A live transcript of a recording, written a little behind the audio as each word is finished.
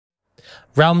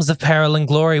Realms of Peril and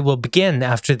Glory will begin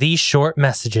after these short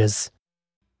messages.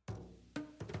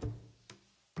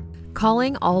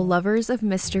 Calling all lovers of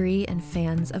mystery and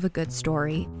fans of a good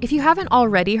story. If you haven't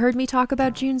already heard me talk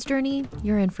about June's Journey,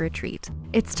 you're in for a treat.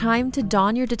 It's time to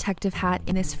don your detective hat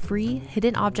in this free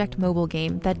hidden object mobile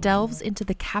game that delves into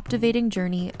the captivating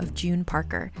journey of June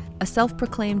Parker, a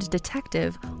self-proclaimed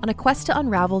detective on a quest to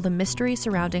unravel the mystery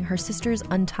surrounding her sister's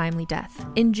untimely death.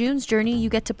 In June's Journey, you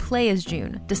get to play as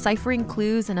June, deciphering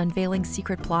clues and unveiling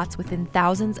secret plots within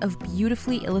thousands of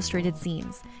beautifully illustrated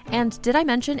scenes. And did I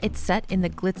mention it's set in the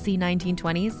glitzy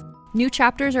 1920s? New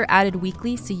chapters are added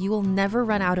weekly, so you will never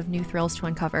run out of new thrills to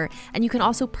uncover, and you can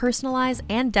also personalize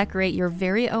and decorate your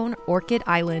very own Orchid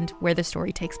Island where the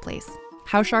story takes place.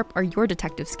 How sharp are your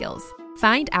detective skills?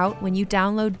 Find out when you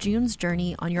download June's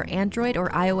Journey on your Android or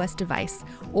iOS device,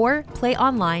 or play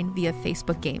online via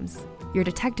Facebook Games. Your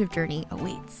detective journey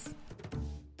awaits.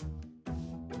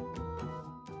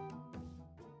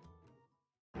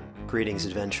 Greetings,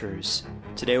 adventurers.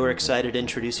 Today we're excited to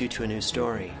introduce you to a new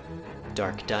story,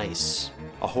 Dark Dice,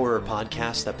 a horror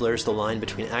podcast that blurs the line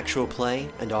between actual play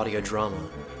and audio drama,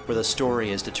 where the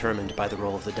story is determined by the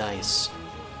roll of the dice.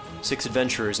 6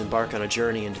 adventurers embark on a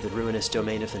journey into the ruinous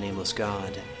domain of the Nameless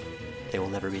God. They will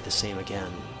never be the same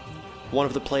again. One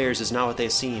of the players is not what they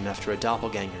seem after a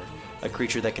doppelganger, a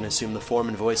creature that can assume the form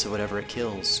and voice of whatever it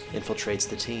kills, infiltrates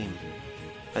the team.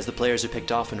 As the players are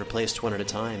picked off and replaced one at a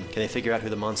time, can they figure out who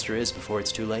the monster is before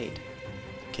it's too late?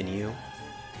 Can you?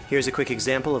 Here's a quick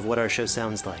example of what our show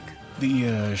sounds like.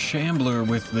 The shambler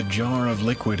with the jar of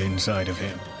liquid inside of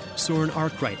him. Soren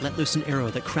Arkwright let loose an arrow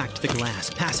that cracked the glass,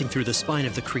 passing through the spine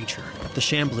of the creature. The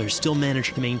shambler still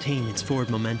managed to maintain its forward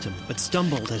momentum, but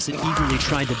stumbled as it eagerly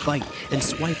tried to bite and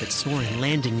swipe at Soren,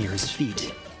 landing near his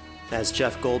feet. As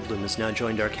Jeff Goldblum has now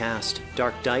joined our cast,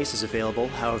 Dark Dice is available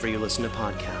however you listen to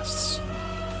podcasts.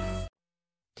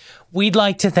 We'd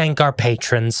like to thank our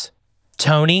patrons,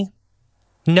 Tony,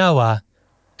 Noah,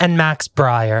 and Max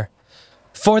Breyer,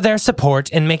 for their support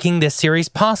in making this series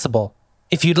possible.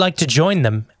 If you'd like to join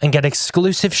them and get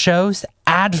exclusive shows,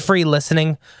 ad-free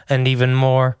listening, and even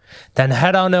more, then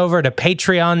head on over to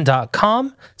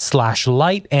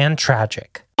patreon.com/lightandtragic.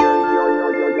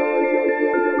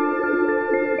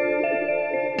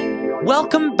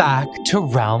 Welcome back to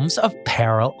Realms of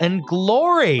Peril and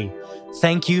Glory.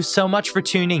 Thank you so much for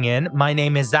tuning in. My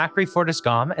name is Zachary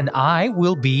Fortiscom, and I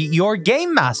will be your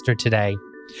game master today.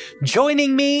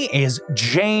 Joining me is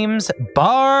James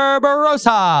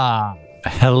Barbarossa.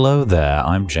 Hello there,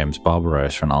 I'm James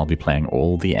Barbarossa, and I'll be playing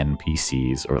all the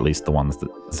NPCs, or at least the ones that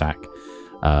Zach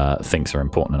thinks are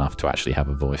important enough to actually have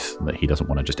a voice, that he doesn't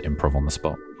want to just improv on the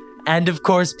spot. And of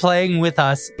course, playing with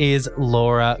us is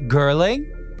Laura Gerling.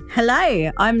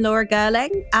 Hello, I'm Laura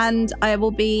Gerling, and I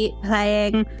will be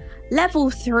playing Level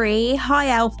 3 High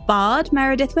Elf Bard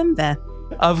Meredith Wimber.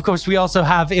 Of course, we also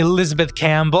have Elizabeth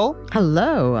Campbell.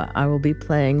 Hello, I will be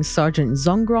playing Sergeant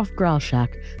Zongroff Gralshak,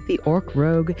 the Orc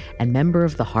Rogue and member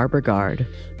of the Harbor Guard.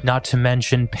 Not to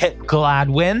mention Pip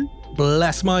Gladwin.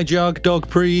 Bless my jug, dog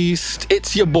priest.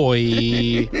 It's your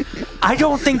boy. I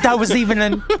don't think that was even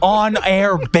an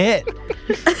on-air bit.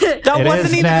 That It wasn't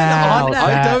is even now. on.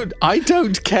 I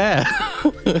don't care.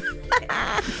 I will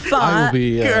But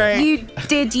be. you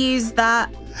did use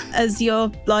that as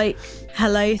your,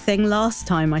 hello thing last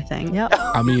time, I think. Yep,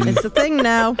 I mean, it's a thing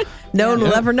now. No one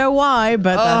will ever know why,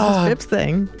 but that's Pip's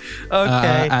thing.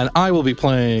 Okay. and I will be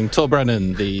playing Tor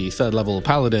Brennan, the 3rd level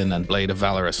paladin and Blade of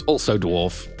Valorous, also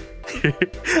dwarf.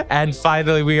 And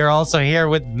finally, we are also here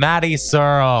with Maddie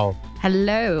Searle.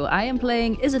 Hello, I am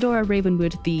playing Isadora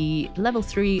Ravenwood, the level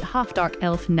 3 half-dark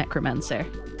elf necromancer.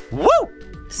 Woo!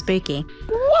 Spooky.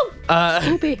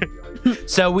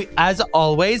 So, as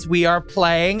always, we are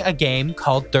playing a game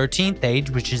called 13th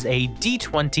Age, which is a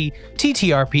D20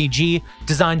 TTRPG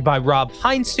designed by Rob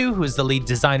Heinstu, who is the lead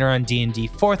designer on D&D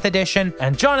 4th edition,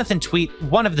 and Jonathan Tweet,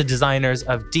 one of the designers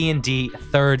of D&D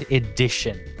 3rd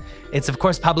edition. It's, of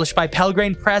course, published by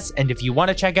Pelgrane Press, and if you want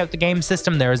to check out the game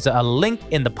system, there's a link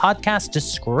in the podcast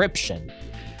description.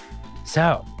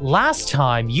 So, last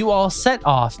time, you all set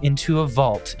off into a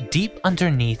vault deep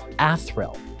underneath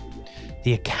Athril,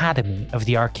 the Academy of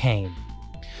the Arcane.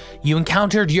 You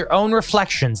encountered your own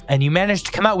reflections, and you managed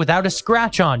to come out without a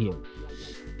scratch on you.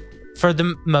 For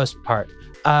the most part.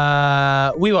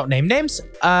 We won't name names.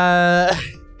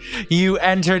 You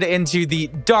entered into the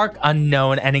dark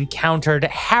unknown and encountered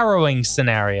harrowing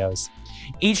scenarios.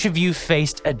 Each of you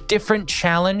faced a different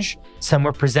challenge. Some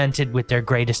were presented with their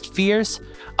greatest fears,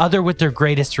 other with their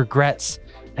greatest regrets,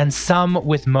 and some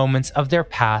with moments of their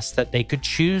past that they could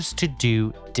choose to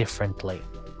do differently.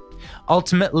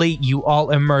 Ultimately, you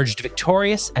all emerged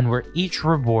victorious and were each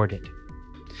rewarded.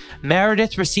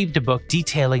 Meredith received a book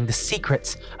detailing the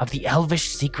secrets of the Elvish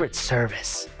Secret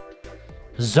Service.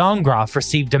 Zongroff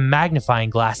received a magnifying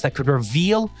glass that could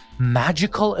reveal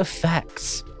magical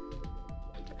effects.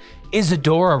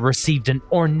 Isadora received an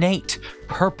ornate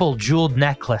purple jeweled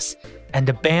necklace and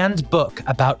a banned book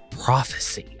about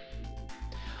prophecy.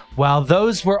 While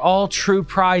those were all true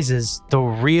prizes, the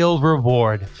real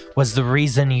reward was the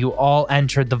reason you all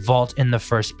entered the vault in the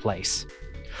first place.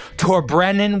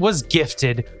 Torbrennan was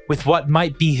gifted with what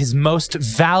might be his most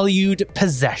valued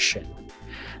possession,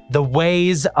 the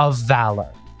Ways of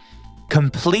Valor,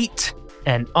 complete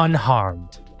and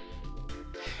unharmed.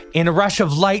 In a rush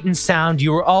of light and sound,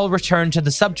 you were all returned to the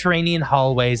subterranean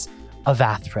hallways of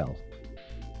Athril.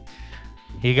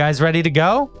 You guys ready to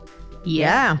go?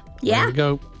 Yeah. There we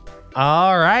go.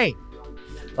 All right,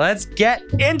 let's get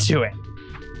into it.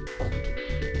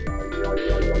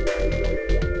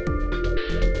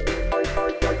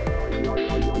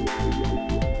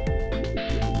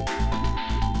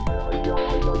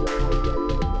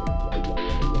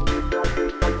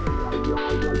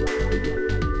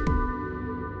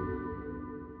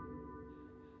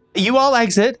 You all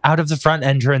exit out of the front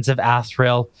entrance of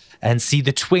Athril and see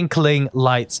the twinkling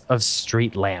lights of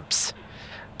street lamps.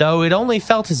 Though it only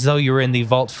felt as though you were in the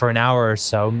vault for an hour or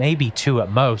so, maybe 2 at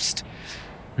most.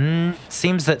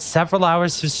 Seems that several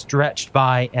hours have stretched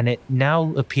by, and it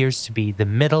now appears to be the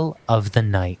middle of the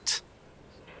night.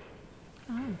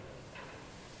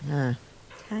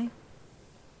 Okay.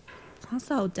 That's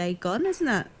the whole day gone, isn't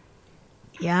it?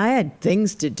 Yeah, I had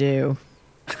things to do.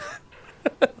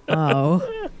 Well,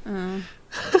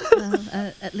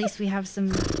 at least we have some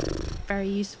very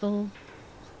useful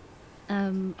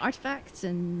artifacts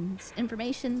and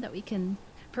information that we can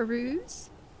peruse.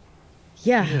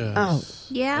 Yeah. Yes.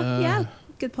 Yeah.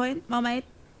 Good point. Well made.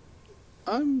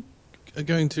 I'm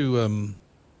going to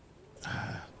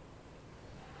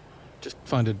just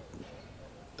find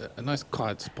a nice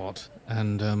quiet spot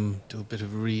and do a bit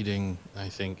of reading, I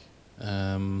think.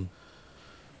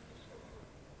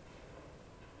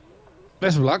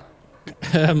 Best of luck.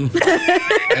 And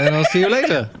I'll see you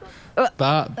later.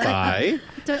 Bye.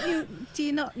 Do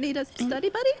you not need a study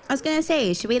buddy? I was going to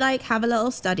say, should we have a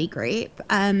little study group?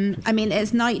 I mean,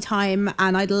 it's nighttime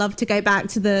and I'd love to go back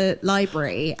to the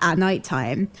library at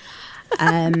nighttime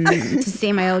to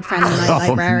see my old friend, the night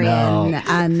librarian,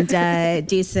 and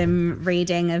do some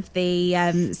reading of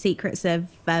the secrets of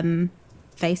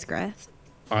face growth.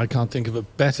 I can't think of a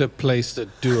better place to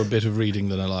do a bit of reading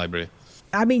than a library.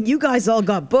 I mean, you guys all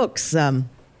got books. I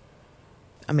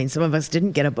mean, some of us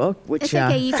didn't get a book, which... It's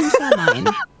okay, you can share mine.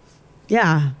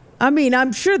 Yeah. I mean,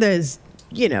 I'm sure there's,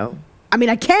 I mean,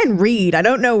 I can read. I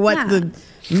don't know what the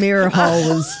mirror hall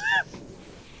was.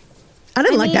 I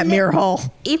didn't like that mirror hall.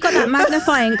 You've got that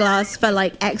magnifying glass for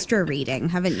extra reading,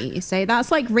 haven't you? So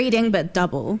that's reading, but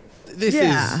double.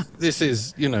 This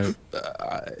is,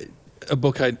 a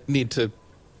book I need to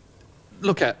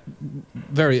look at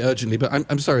very urgently, but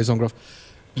I'm sorry, Zongroff.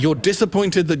 You're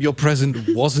disappointed that your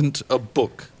present wasn't a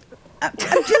book. I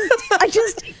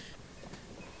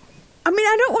mean,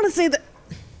 I don't want to say that.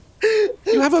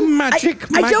 You have a magic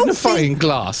magnifying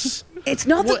glass. It's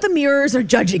not that the mirrors are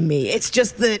judging me. It's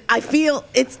just that I feel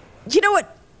it's. You know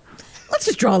what? Let's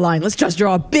just draw a line. Let's just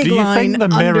draw a big line. Do you think the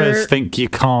mirrors think you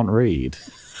can't read?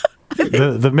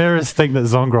 the mirrors think that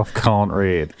Zongroff can't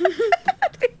read.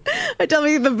 I tell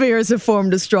me the mirrors have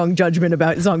formed a strong judgment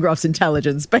about Zongroff's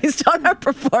intelligence based on our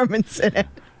performance in it.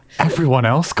 Everyone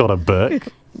else got a book.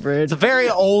 It's a very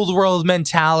old world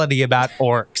mentality about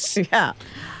orcs. Yeah.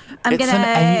 It's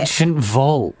an ancient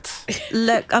vault.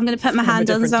 Look, I'm going to put my hand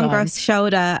on Zongroff's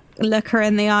shoulder, look her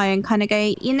in the eye and kind of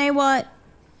go, you know what?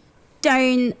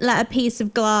 Don't let a piece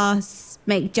of glass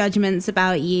make judgments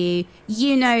about you.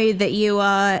 You know that you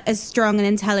are a strong and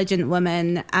intelligent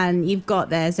woman and you've got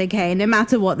this, okay? No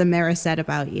matter what the mirror said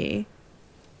about you.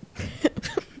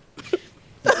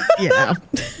 Yeah.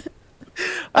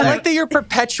 I like that you're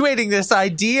perpetuating this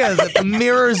idea that the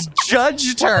mirrors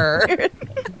judged her.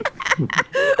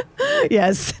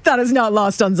 Yes, that is not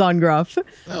lost on Zongroff.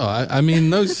 Oh, I mean,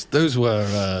 those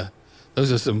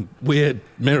are some weird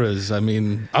mirrors. I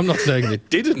mean, I'm not saying they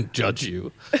didn't judge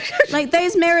you.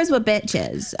 Those mirrors were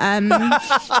bitches.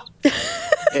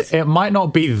 It might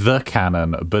not be the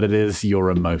canon, but it is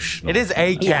your emotional. It is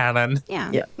a canon.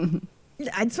 Yeah.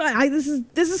 It's fine. This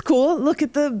is cool. Look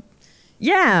at the.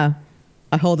 Yeah.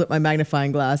 I hold up my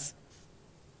magnifying glass.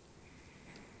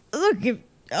 Look,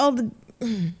 all the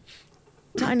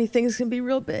tiny things can be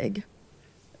real big.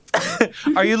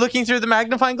 Are you looking through the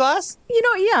magnifying glass?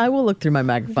 Yeah, I will look through my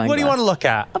magnifying What do you glass. want to look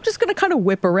at? I'm just going to kind of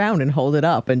whip around and hold it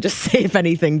up and just see if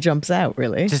anything jumps out,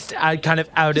 really. Just kind of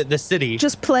out at the city.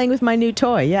 Just playing with my new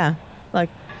toy, yeah. Like,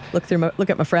 look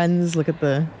at my friends, look at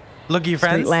the Look at your street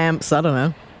friends. lamps, I don't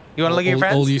know. You want to look at your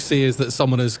friends? All you see is that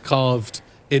someone has carved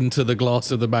into the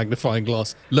glass of the magnifying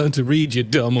glass. Learn to read, you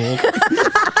dumb orc.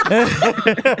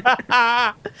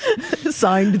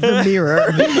 Signed the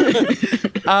mirror.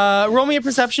 Roll me a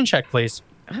perception check, please.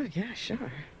 Oh, yeah,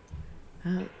 sure.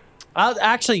 I'll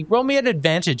actually roll me an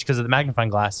advantage because of the magnifying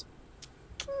glass.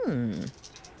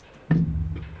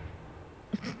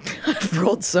 I've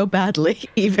rolled so badly,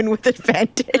 even with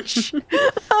advantage.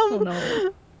 Oh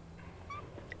no.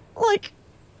 Like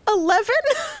 11?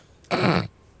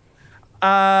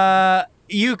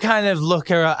 You kind of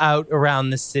look out around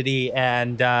the city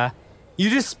and you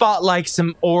just spot like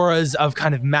some auras of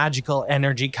kind of magical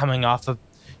energy coming off of,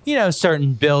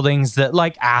 certain buildings that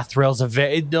like Athrill's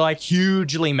they're like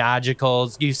hugely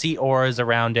magical. You see auras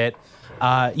around it.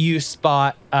 You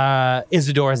spot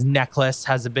Isidora's necklace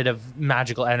has a bit of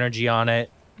magical energy on it.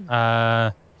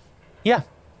 Yeah.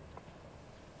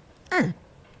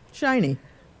 Shiny.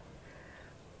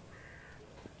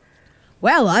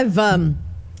 Well, I've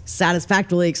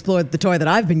satisfactorily explored the toy that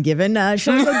I've been given.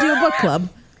 Shall we go do a book club?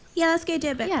 Yeah, let's go do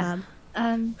a book club.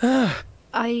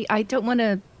 I don't want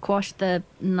to quash the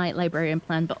night librarian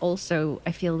plan, but also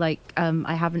I feel like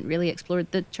I haven't really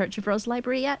explored the Church of Roz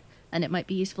library yet, and it might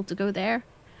be useful to go there.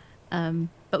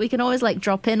 But we can always like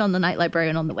drop in on the night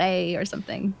librarian on the way or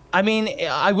something. I mean,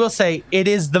 I will say it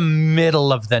is the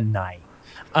middle of the night.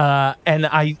 And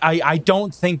I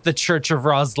don't think the Church of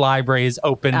Roz library is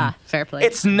open. Fair play.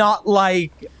 It's not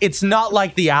like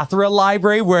the Athra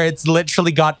library where it's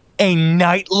literally got a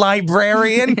night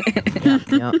librarian.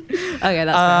 Yeah. Okay,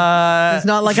 that's fair. It's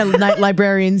not like a night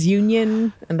librarians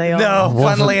union, and they all. No,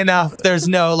 funnily enough, there's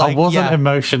no like. I wasn't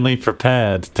emotionally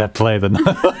prepared to play the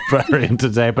night librarian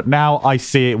today, but now I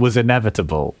see it was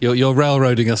inevitable. You're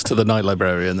railroading us to the night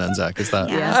librarian then, Zach, is that?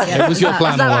 Yeah. It was your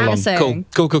plan Is that all what along. I'm saying?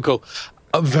 Cool.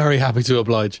 I'm very happy to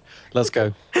oblige. Let's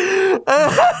go.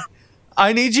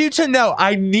 I need you to know.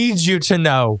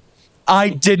 I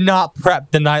did not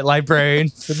prep the night librarian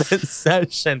for this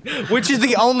session, which is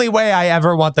the only way I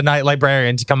ever want the night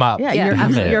librarian to come up. Yeah,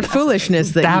 Yeah. your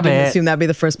foolishness that you didn't assume that'd be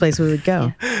the first place we would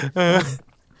go.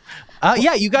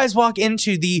 You guys walk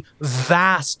into the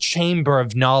vast chamber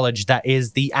of knowledge that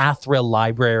is the Athril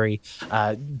Library.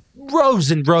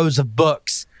 Rows and rows of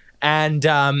books.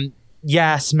 And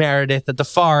yes, Meredith, at the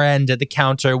far end of the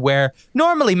counter where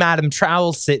normally Madame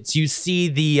Trowel sits, you see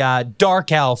the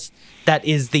dark elf that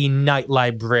is the night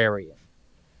librarian.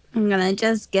 I'm gonna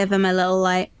just give him a little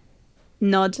like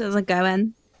nod as I go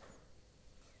in.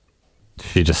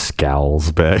 She just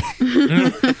scowls big.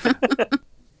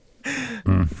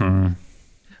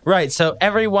 Right, so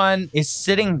everyone is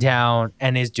sitting down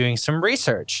and is doing some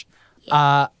research.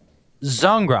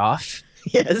 Zongroff,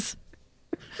 Yes.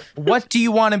 what do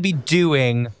you want to be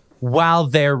doing while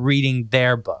they're reading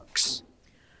their books?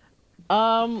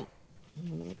 Let me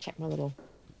check my little.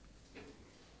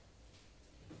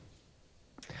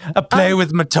 I play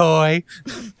with my toy.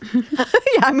 Yeah,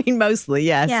 I mean mostly,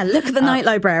 yes. Yeah, look at the night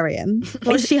librarian.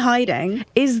 What is she hiding?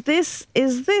 Is this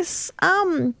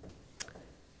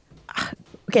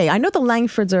okay, I know the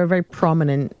Langfords are a very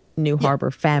prominent New Harbor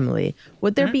family.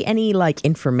 Would there be any like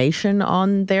information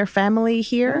on their family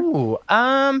here? Ooh,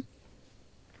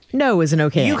 No isn't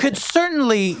okay. you could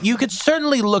certainly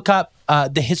look up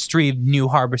the history of New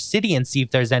Harbor City and see if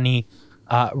there's any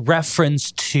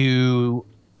reference to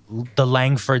the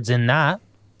Langfords in that.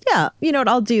 Yeah, you know what,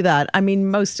 I'll do that. I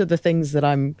mean, most of the things that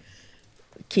I'm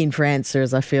keen for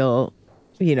answers, I feel,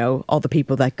 all the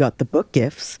people that got the book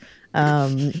gifts are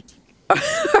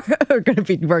going to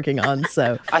be working on.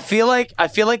 So I feel like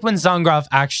when Zongroff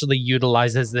actually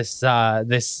utilizes this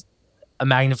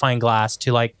magnifying glass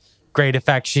to like great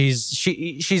effect,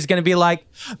 she's going to be like,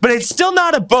 but it's still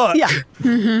not a book. yeah.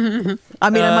 I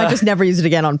mean, I might just never use it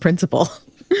again on principle.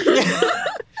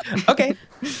 Okay,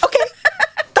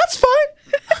 that's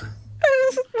fine.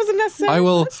 Wasn't necessary.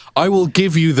 I will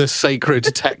give you the sacred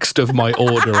text of my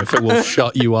order if it will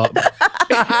shut you up. That's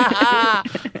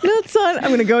fine. I'm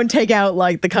going to go and take out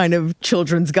like the kind of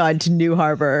children's guide to New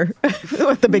Harbor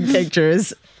with the big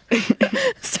pictures.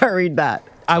 Start reading that.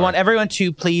 I want everyone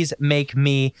to please make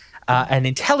me an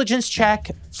intelligence check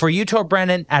for you, Tor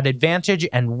Brennan, at advantage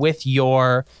and with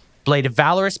your Blade of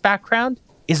Valorous background.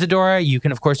 Isadora, you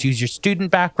can, of course, use your student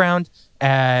background.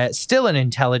 Still an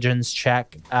intelligence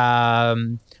check.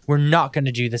 We're not going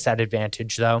to do this at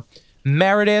advantage, though.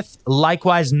 Meredith,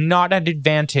 likewise not at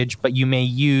advantage, but you may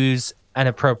use an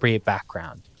appropriate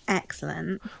background.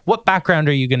 Excellent. What background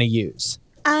are you going to use?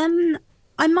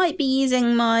 I might be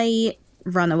using my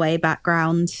runaway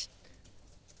background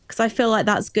because I feel like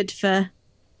that's good for,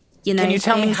 Can you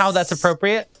tell me how that's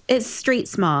appropriate? It's street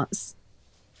smarts.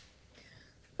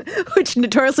 Which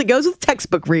notoriously goes with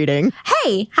textbook reading.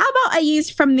 Hey, how about I use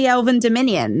From the Elven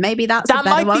Dominion? Maybe that's That a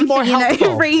better might be one more for,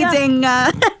 helpful. reading.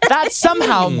 That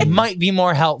somehow might be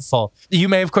more helpful. You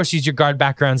may, of course, use your guard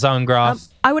background,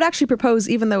 Zongroff. I would actually propose,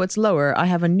 even though it's lower, I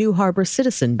have a New Harbor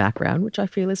citizen background, which I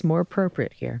feel is more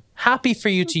appropriate here. Happy for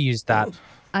you to use that.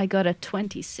 I got a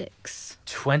 26.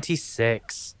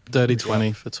 26. Dirty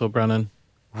 20 for Tor Brennan.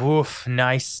 Woof,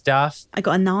 nice stuff. I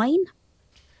got a 9.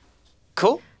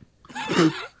 Cool.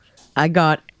 I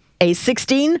got a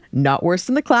 16, not worse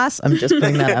than the class. I'm just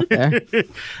putting that out there.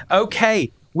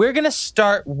 Okay, we're going to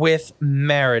start with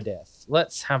Meredith.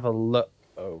 Let's have a look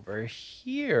over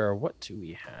here. What do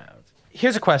we have?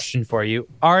 Here's a question for you.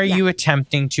 Are you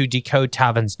attempting to decode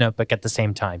Tavin's notebook at the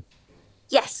same time?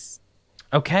 Yes.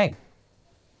 Okay.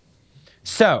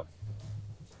 So,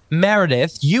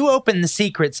 Meredith, you open the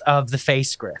secrets of the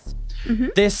Facegryth.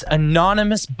 This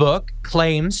anonymous book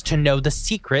claims to know the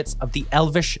secrets of the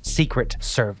Elvish Secret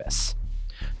Service.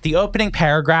 The opening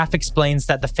paragraph explains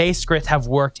that the Facegryth have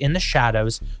worked in the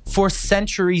shadows for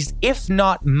centuries, if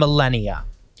not millennia.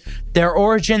 Their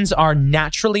origins are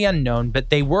naturally unknown,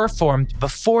 but they were formed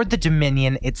before the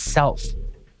Dominion itself.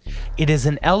 It is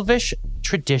an Elvish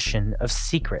tradition of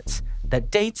secrets that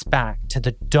dates back to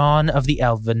the dawn of the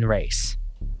Elven race.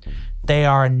 They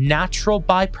are a natural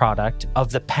byproduct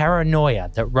of the paranoia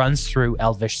that runs through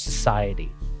Elvish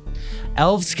society.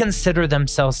 Elves consider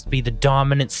themselves to be the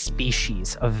dominant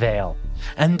species of Vael,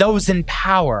 and those in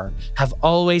power have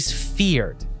always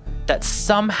feared that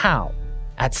somehow,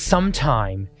 at some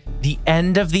time, the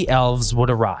end of the elves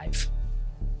would arrive.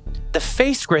 The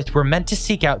Facegryth were meant to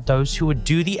seek out those who would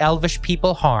do the Elvish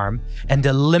people harm and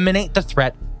eliminate the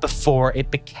threat before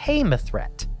it became a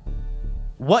threat.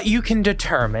 What you can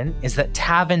determine is that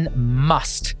Tavin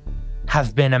must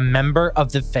have been a member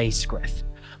of the Facegryth,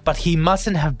 but he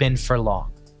mustn't have been for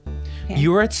long. Okay.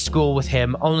 You were at school with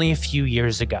him only a few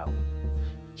years ago.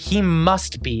 He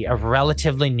must be a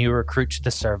relatively new recruit to the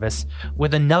service.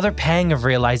 With another pang of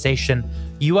realization,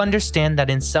 you understand that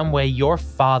in some way your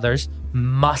fathers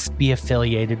must be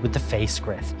affiliated with the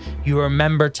Facegryth. You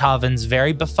remember Tavin's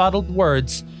very befuddled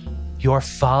words, "Your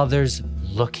father's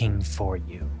looking for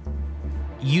you."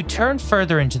 You turn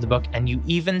further into the book and you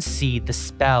even see the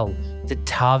spell that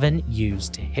Tavin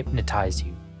used to hypnotize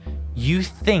you. You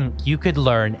think you could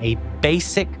learn a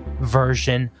basic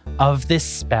version of this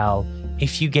spell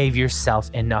if you gave yourself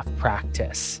enough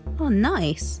practice. Oh,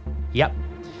 nice. Yep.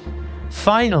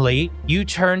 Finally, you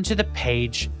turn to the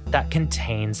page that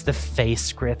contains the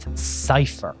Facegryth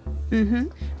cipher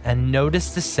and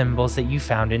notice the symbols that you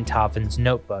found in Tavin's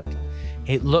notebook.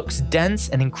 It looks dense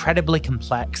and incredibly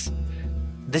complex.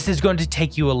 This is going to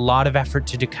take you a lot of effort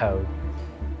to decode,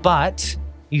 but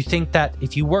you think that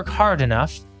if you work hard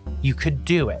enough, you could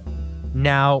do it.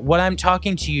 Now, what I'm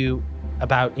talking to you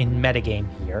about in metagame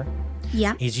here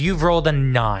is you've rolled a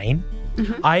 9.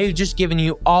 I've just given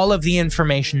you all of the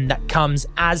information that comes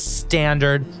as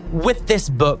standard with this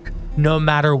book, no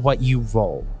matter what you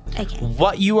roll. Okay.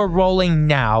 What you are rolling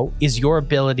now is your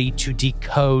ability to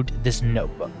decode this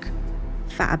notebook.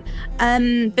 Fab.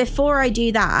 Before I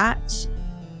do that,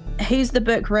 who's the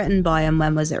book written by and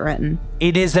when was it written?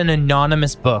 It is an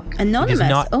anonymous book. Anonymous? It is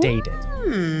not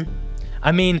dated.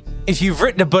 I mean, if you've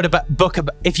written a book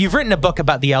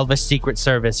about the Elvish Secret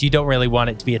Service, you don't really want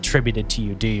it to be attributed to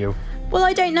you, do you? Well,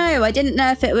 I don't know. I didn't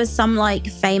know if it was some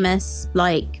famous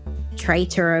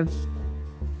traitor of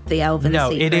the Elven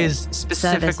No, Secret it is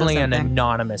specifically an something.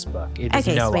 anonymous book. It is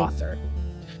Okay, no sweet. author.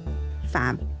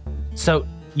 Fab. So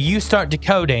you start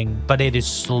decoding, but it is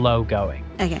slow going.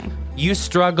 Okay. You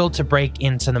struggle to break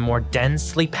into the more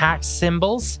densely packed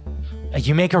symbols.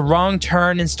 You make a wrong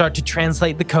turn and start to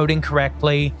translate the coding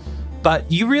correctly, but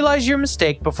you realize your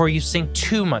mistake before you sink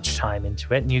too much time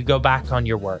into it and you go back on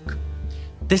your work.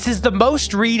 This is the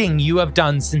most reading you have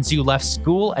done since you left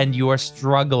school, and you are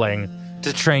struggling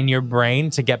to train your brain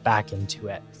to get back into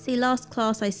it. See, last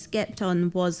class I skipped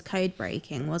on was code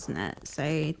breaking, wasn't it?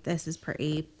 So this is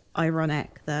pretty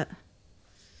ironic that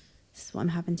this is what I'm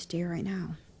having to do right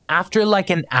now. After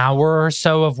an hour or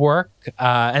so of work,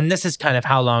 and this is kind of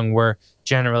how long we're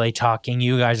generally talking.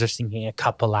 You guys are sinking a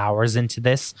couple hours into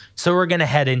this, so we're going to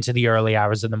head into the early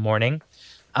hours of the morning.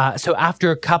 So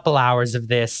after a couple hours of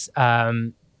this,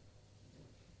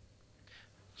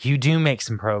 You do make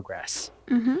some progress.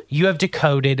 You have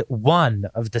decoded one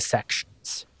of the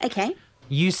sections. Okay.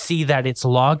 You see that it's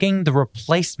logging the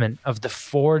replacement of the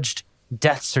forged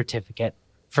death certificate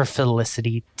for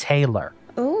Felicity Taylor.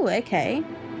 Oh, okay.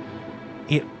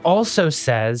 It also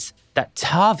says that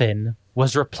Tavin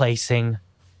was replacing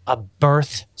a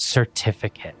birth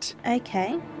certificate.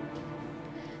 Okay.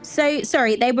 So,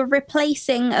 sorry, they were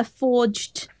replacing a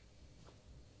forged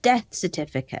death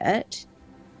certificate.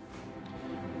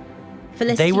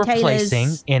 Felicity They were Taylor's placing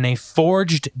in a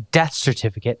forged death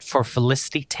certificate for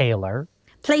Felicity Taylor.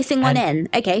 Placing one in.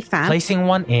 Okay, fab. Placing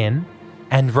one in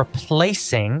and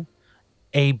replacing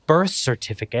a birth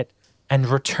certificate and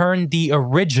return the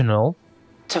original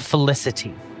to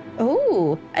Felicity.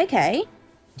 Oh, okay.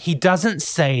 He doesn't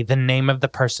say the name of the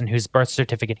person whose birth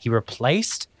certificate he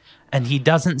replaced, and he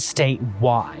doesn't state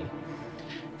why.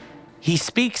 He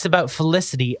speaks about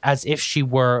Felicity as if she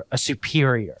were a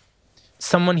superior,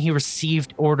 someone he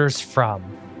received orders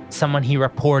from, someone he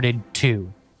reported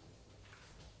to.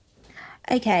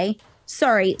 Okay.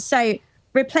 Sorry. So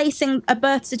replacing a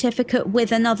birth certificate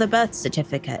with another birth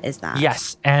certificate, is that?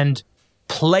 Yes, and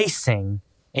placing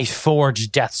a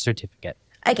forged death certificate.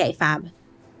 Okay, fab.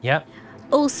 Yep.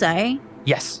 Also,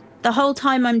 Yes. the whole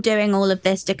time I'm doing all of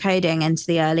this decoding into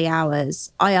the early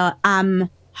hours, I am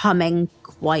humming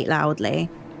quite loudly.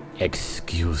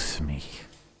 Excuse me.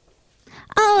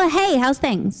 Oh, hey, how's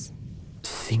things?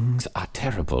 Things are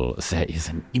terrible. There is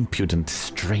an impudent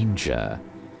stranger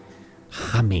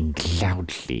humming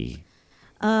loudly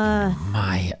in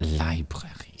my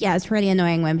library. Yeah, it's really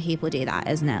annoying when people do that,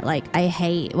 isn't it? Like, I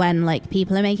hate when like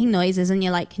people are making noises and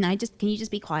you're like, can you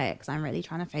just be quiet? Because I'm really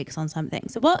trying to focus on something.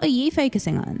 So what are you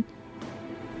focusing on?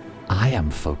 I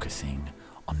am focusing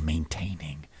on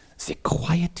maintaining the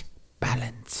quiet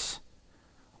balance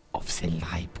of the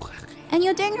library. And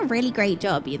you're doing a really great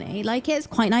job, you know? Like, it's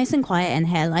quite nice and quiet in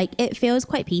here. Like, it feels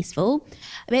quite peaceful.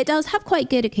 But it does have quite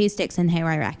good acoustics in here,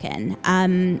 I reckon.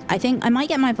 I think I might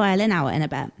get my violin out in a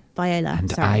bit. Viola, And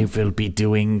sorry. I will be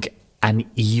doing an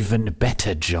even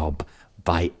better job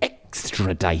by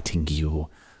extraditing you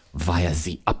via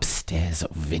the upstairs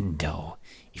window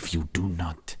if you do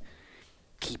not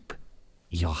keep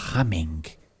your humming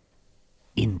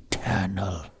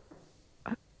internal.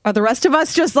 Are the rest of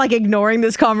us just like ignoring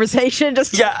this conversation?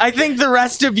 Just Yeah, I think the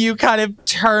rest of you kind of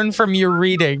turn from your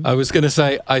reading. I was going to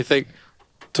say, I think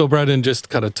Torbredin just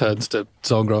kind of turns to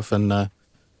Zongroff and,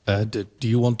 do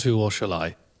you want to or shall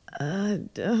I?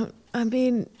 I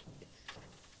mean,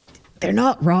 they're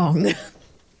not wrong.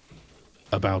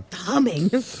 About Humming.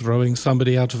 throwing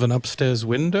somebody out of an upstairs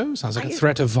window? Sounds like a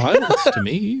threat of violence to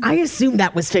me. I assume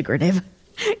that was figurative.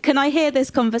 Can I hear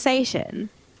this conversation?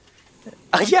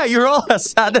 Yeah, you're all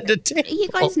sat at a table. Are you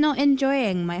guys not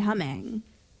enjoying my humming?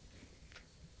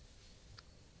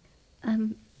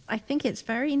 I think it's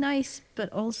very nice,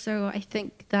 but also I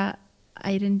think that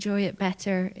I'd enjoy it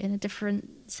better in a different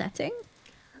setting.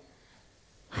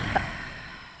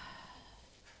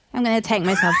 I'm going to take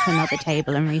myself to another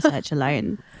table and research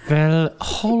alone. Well,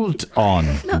 hold on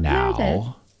Not now.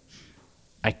 murder.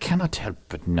 I cannot help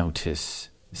but notice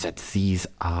that these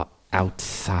are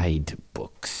outside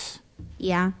books.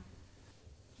 Yeah.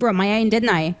 Brought my own, didn't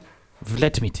I?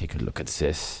 Let me take a look at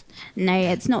this. No,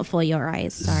 it's not for your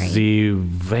eyes, sorry. The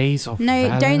Ways of No,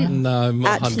 Valor? don't No, I'm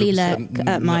not actually 100% look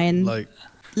at mine. Like,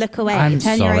 Look away. I'm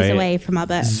Turn your eyes sorry. away from our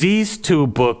book. These two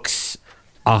books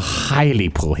are highly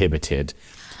prohibited.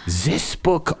 This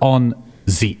book on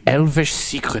the Elvish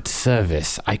Secret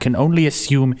Service, I can only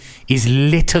assume, is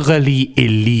literally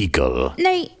illegal.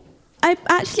 No, I'm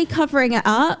actually covering it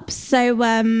up, so,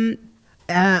 Well,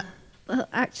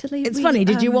 actually, It's funny.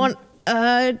 Did you want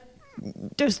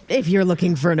just if you're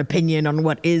looking for an opinion on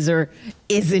what is or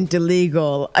isn't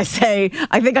illegal? I think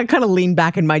I kind of lean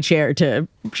back in my chair to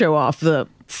show off the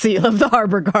seal of the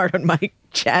harbor guard on my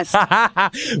chest.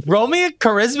 Roll me a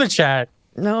charisma check.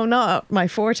 No, not my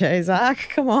forte, Zach.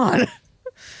 Come on.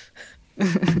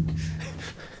 That's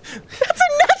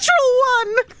a natural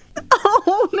one.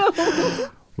 Oh no.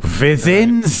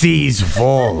 Within these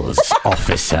walls,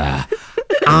 officer,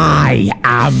 I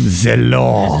am the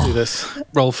law. do this.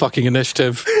 Roll fucking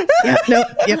initiative.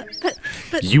 Yep.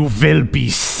 You will be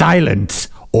silent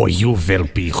or you will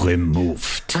be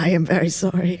removed. I am very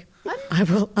sorry.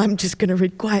 I'm just going to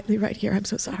read quietly right here. I'm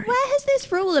so sorry. where has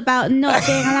this rule about not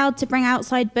being allowed to bring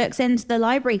outside books into the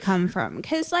library come from?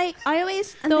 Because, like, I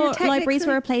always And they're thought libraries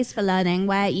were a technically- place for learning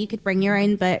where you could bring your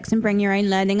own books and bring your own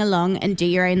learning along and do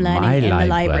your own learning My in the library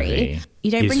library.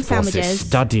 You don't is bring for the sandwiches,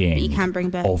 studying but you can bring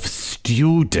books. of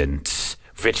students,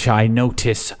 which I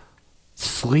notice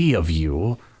 3 of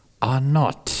you are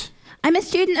not. I'm a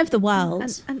student of the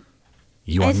world.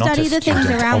 You I are not study a the things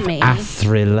student around of me.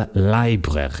 Athril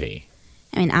Library.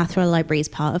 I mean, Athral Library is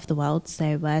part of the world,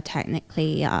 so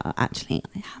technically, actually,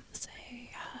 I am. So,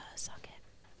 suck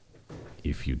it.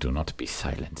 If you do not be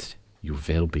silenced, you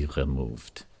will be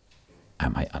removed.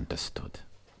 Am I understood?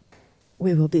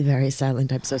 We will be very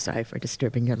silent. I'm so sorry for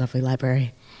disturbing your lovely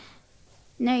library.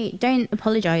 No, don't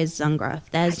apologize, Zungroth.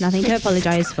 There's nothing to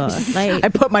apologize for. I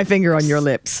put my finger on your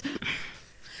lips.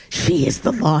 She is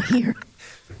the law here.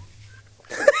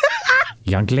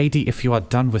 Young lady, if you are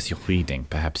done with your reading,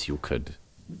 perhaps you could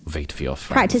wait for your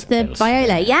friends. Practice the elsewhere.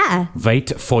 viola, yeah.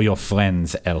 Wait for your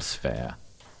friends elsewhere.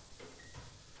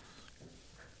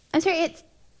 I'm sorry,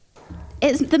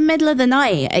 it's the middle of the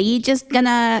night. Are you just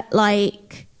gonna,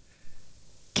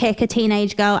 kick a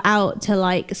teenage girl out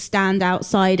to, stand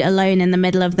outside alone in the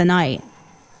middle of the night?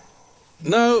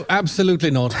 No,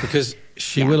 absolutely not, because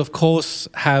she will, of course,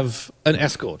 have an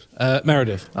escort.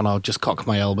 Meredith, and I'll just cock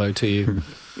my elbow to you.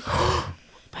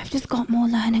 I've just got more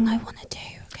learning I want to do.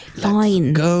 Okay,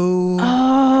 fine. Go.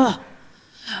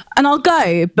 And I'll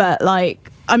go, but,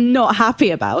 I'm not happy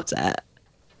about it.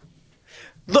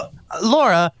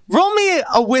 Laura, roll me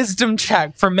a wisdom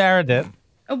check for Meredith.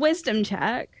 A wisdom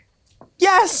check.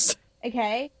 Yes!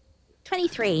 Okay.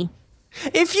 23.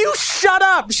 If you shut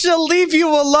up, she'll leave you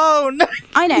alone.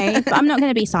 I know, but I'm not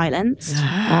going to be silenced.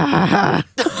 Not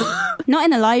in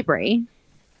the library.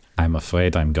 I'm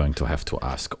afraid I'm going to have to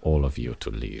ask all of you to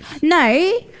leave.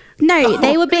 No,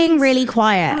 they were being really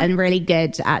quiet and really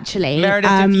good, actually.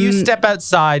 Meredith, if you step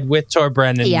outside with Tor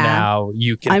Brennan now,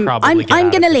 you can probably get I'm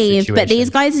out going to of this leave, but situation. these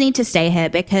guys need to stay here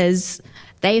because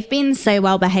they've been so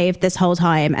well behaved this whole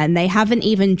time and they haven't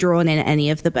even drawn in any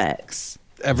of the books.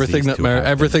 Everything that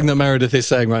Meredith is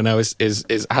saying right now is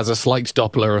has a slight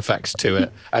Doppler effect to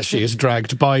it as she is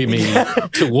dragged by me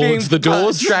towards the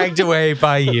doors. Dragged away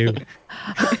by you.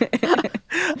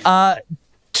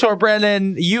 Tor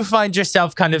Brennan, you find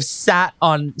yourself kind of sat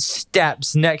on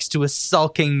steps next to a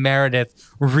sulking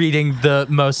Meredith reading the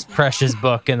most precious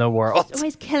book in the world. It's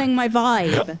always killing my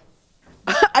vibe.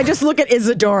 I just look at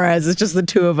Isadora as it's just the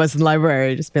two of us in the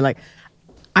library. Just be like,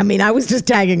 I mean, I was just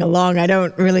tagging along. I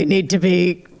don't really need to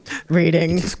be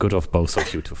reading. It's good of both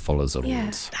of you to follow the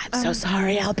rules. I'm so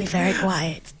sorry. I'll be very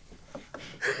quiet.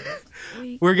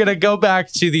 We're going to go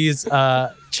back to these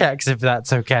checks if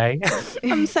that's okay.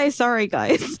 I'm so sorry,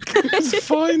 guys. It's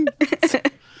fine.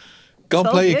 Go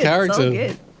play your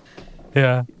character.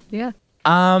 Yeah. Yeah.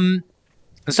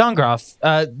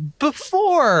 Zongroff,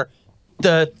 before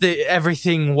the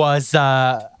everything was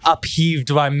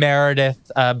upheaved by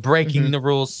Meredith breaking the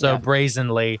rules so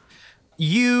brazenly,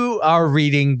 you are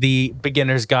reading the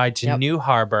Beginner's Guide to New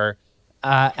Harbor,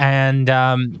 and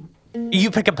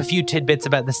you pick up a few tidbits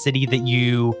about the city that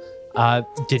you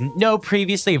didn't know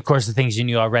previously. Of course, the things you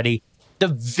knew already. The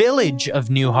village of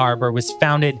New Harbor was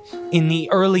founded in the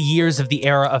early years of the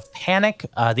Era of Panic.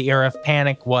 The Era of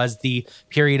Panic was the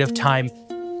period of time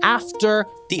after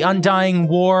the Undying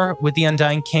War with the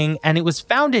Undying King, and it was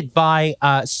founded by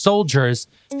soldiers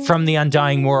from the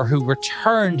Undying War who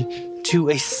returned to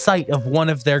a site of one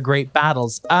of their great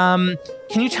battles. Can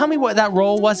you tell me what that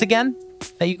roll was again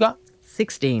that you got?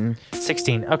 16.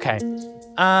 16, okay.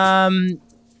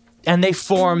 And they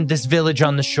formed this village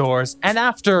on the shores. And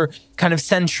after kind of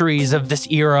centuries of this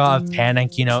era of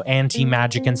panic,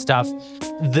 anti-magic and stuff,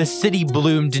 the city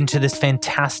bloomed into this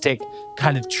fantastic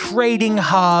kind of trading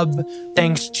hub,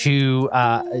 thanks to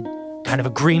kind of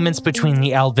agreements between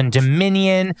the Elven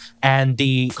Dominion and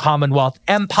the Commonwealth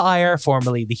Empire,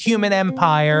 formerly the Human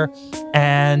Empire.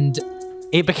 And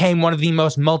it became one of the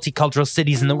most multicultural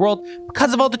cities in the world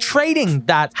because of all the trading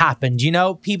that happened.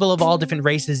 People of all different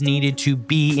races needed to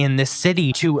be in this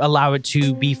city to allow it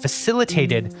to be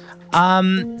facilitated.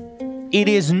 It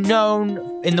is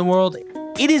known in the world,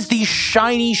 it is the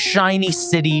shiny, shiny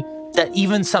city that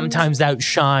even sometimes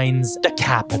outshines the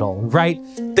capital, right?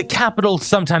 The capital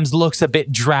sometimes looks a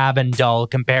bit drab and dull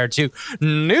compared to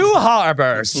New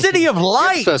Harbor, City of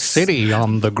Light. It's a city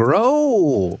on the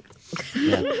grow.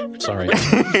 Yeah, sorry.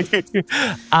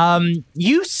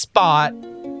 You spot,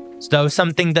 though,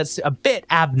 something that's a bit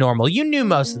abnormal. You knew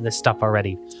most of this stuff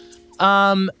already.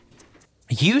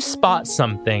 You spot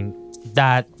something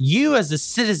that you, as a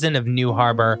citizen of New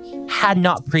Harbor, had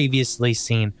not previously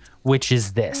seen, which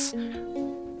is this.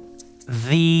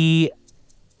 The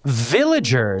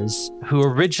villagers who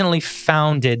originally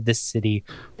founded the city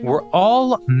were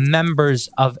all members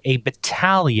of a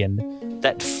battalion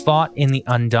that fought in the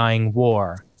Undying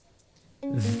War.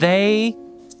 They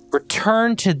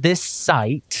returned to this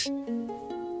site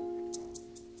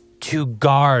to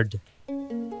guard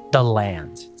the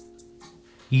land.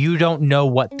 You don't know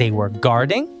what they were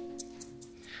guarding,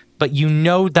 but you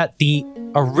know that the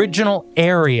original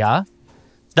area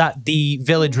that the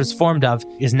village was formed of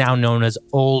is now known as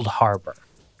Old Harbor.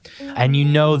 And you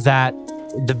know that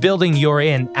the building you're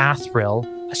in, Athril,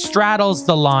 straddles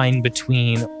the line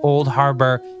between Old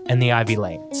Harbor and the Ivy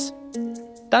Lanes.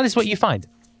 That is what you find.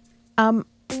 Our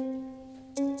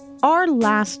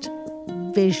last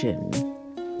vision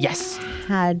Yes.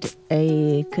 had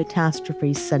a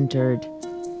catastrophe centered.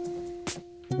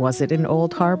 Was it in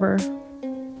Old Harbor?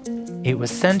 It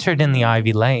was centered in the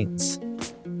Ivy Lanes.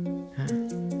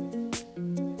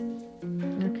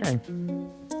 Okay.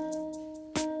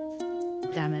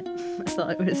 Damn it. I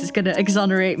thought it was going to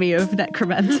exonerate me of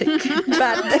necromantic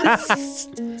madness.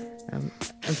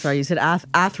 I'm sorry, you said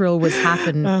Athril was half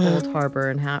in Old Harbor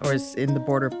and half, or is in the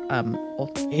border.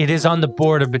 Old... It is on the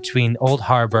border between Old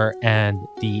Harbor and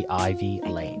the Ivy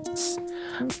Lanes.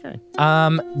 Okay.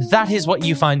 That is what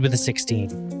you find with a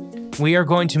 16. We are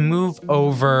going to move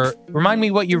over. Remind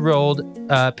me what you rolled,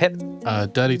 Pip.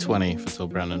 Dirty 20 for Phil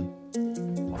Brennan.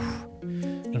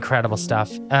 Incredible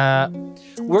stuff.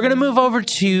 We're going to move over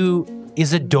to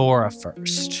Isadora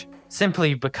first,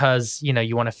 simply because,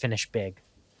 you want to finish big.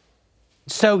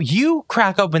 So you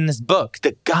crack open this book,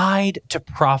 The Guide to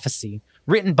Prophecy,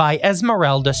 written by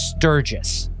Esmeralda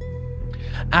Sturgis.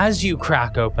 As you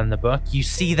crack open the book, you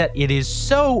see that it is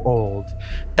so old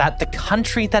that the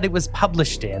country that it was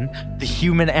published in, the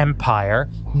Human Empire,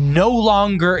 no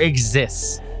longer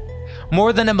exists.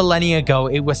 More than a millennia ago,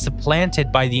 it was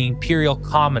supplanted by the Imperial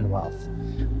Commonwealth.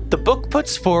 The book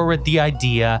puts forward the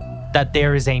idea that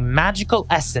there is a magical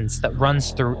essence that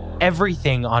runs through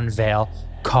everything on Vael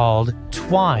called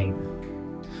twine.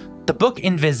 The book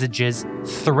envisages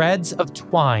threads of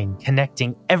twine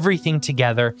connecting everything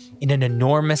together in an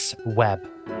enormous web.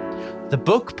 The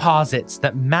book posits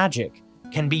that magic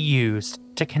can be used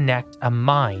to connect a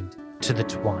mind to the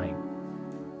twine.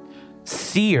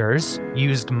 Seers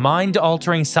used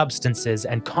mind-altering substances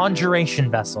and conjuration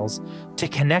vessels to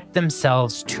connect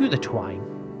themselves to the twine.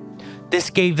 This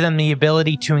gave them the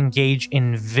ability to engage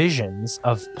in visions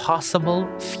of possible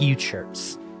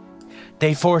futures.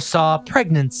 They foresaw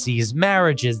pregnancies,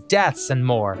 marriages, deaths, and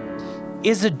more.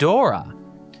 Isadora,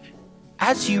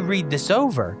 as you read this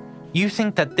over, you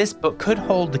think that this book could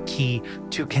hold the key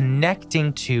to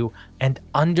connecting to and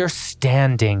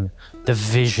understanding the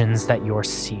visions that you're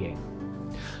seeing.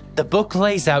 The book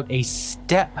lays out a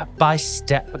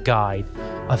step-by-step guide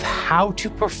of how to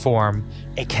perform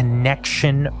a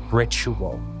connection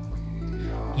ritual.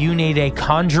 You need a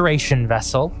conjuration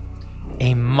vessel,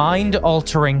 a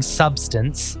mind-altering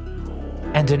substance,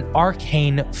 and an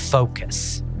arcane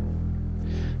focus.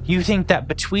 You think that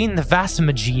between the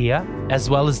Vasamagia, as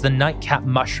well as the nightcap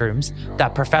mushrooms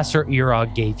that Professor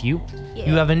Irog gave you,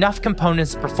 you have enough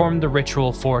components to perform the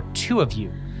ritual for 2 of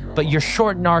you, but you're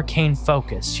short an arcane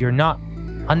focus. You're not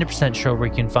 100% sure where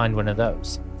you can find one of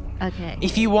those. Okay.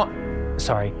 If you want...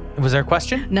 Sorry, was there a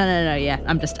question? No, yeah.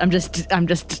 I'm just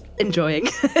enjoying.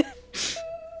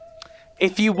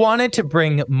 If you wanted to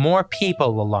bring more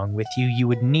people along with you, you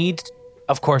would need,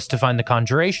 of course, to find the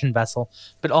conjuration vessel,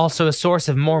 but also a source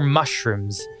of more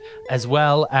mushrooms, as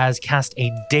well as cast a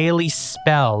daily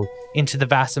spell into the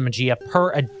Vasamagia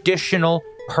per additional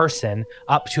person,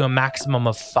 up to a maximum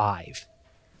of 5.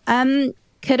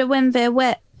 Could a Wimvir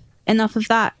whip, enough of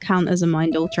that count as a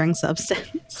mind-altering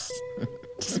substance?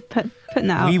 Just putting that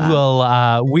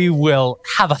out We will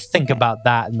have a think about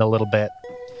that in a little bit.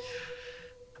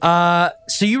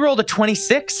 So you rolled a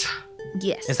 26?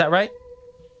 Yes. Is that right?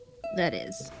 That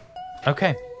is.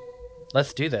 Okay,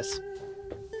 let's do this.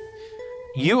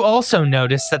 You also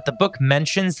notice that the book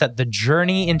mentions that the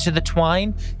journey into the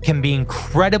twine can be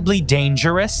incredibly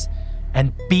dangerous,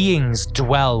 and beings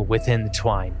dwell within the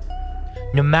twine.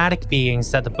 Nomadic beings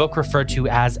that the book referred to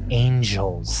as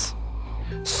angels.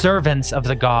 Servants of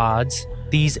the gods,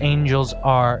 these angels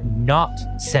are not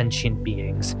sentient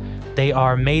beings. They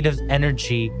are made of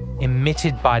energy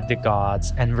emitted by the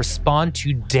gods and respond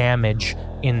to damage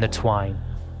in the twine.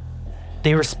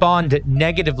 They respond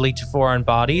negatively to foreign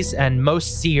bodies, and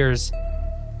most seers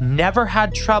never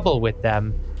had trouble with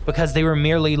them because they were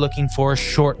merely looking for a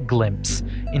short glimpse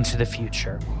into the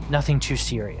future. Nothing too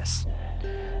serious.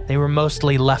 They were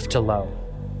mostly left alone.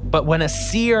 But when a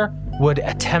seer would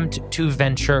attempt to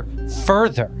venture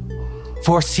further,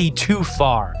 foresee too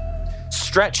far,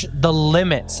 stretch the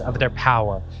limits of their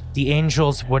power, the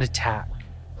angels would attack.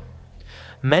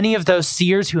 Many of those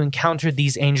seers who encountered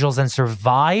these angels and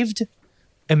survived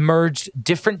emerged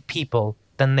different people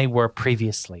than they were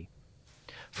previously,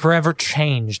 forever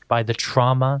changed by the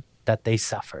trauma that they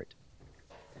suffered.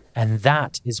 And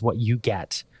that is what you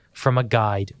get from A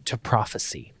Guide to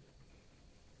Prophecy.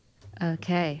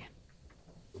 Okay.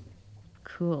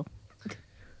 Cool.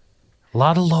 A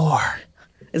lot of lore.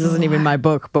 This isn't even my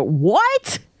book, but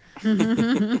what?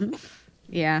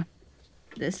 Yeah.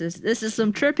 This is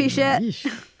some trippy shit.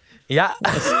 Yeesh. Yeah.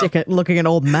 Looking at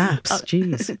old maps.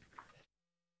 Jeez.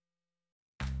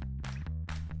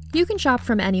 You can shop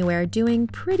from anywhere doing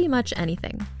pretty much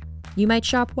anything. You might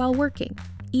shop while working,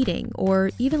 eating,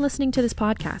 or even listening to this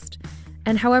podcast.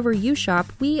 And however you shop,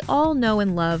 we all know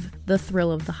and love the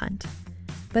thrill of the hunt.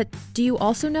 But do you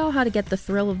also know how to get the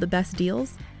thrill of the best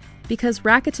deals? Because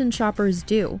Rakuten shoppers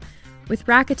do. With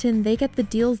Rakuten, they get the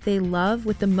deals they love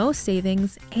with the most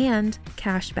savings and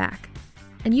cash back.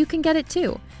 And you can get it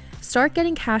too. Start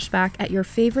getting cash back at your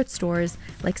favorite stores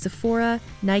like Sephora,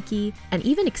 Nike, and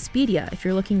even Expedia if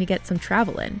you're looking to get some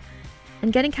travel in.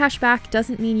 And getting cash back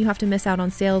doesn't mean you have to miss out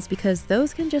on sales because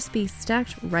those can just be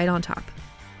stacked right on top.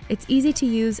 It's easy to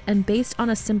use and based on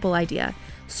a simple idea.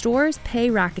 Stores pay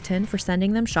Rakuten for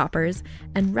sending them shoppers,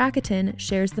 and Rakuten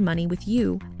shares the money with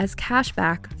you as cash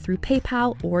back through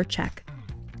PayPal or check.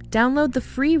 Download the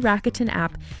free Rakuten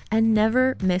app and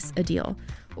never miss a deal.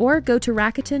 Or go to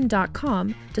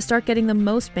Rakuten.com to start getting the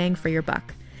most bang for your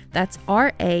buck. That's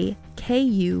Rakuten.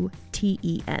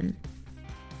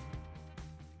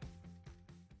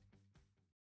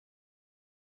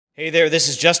 Hey there, this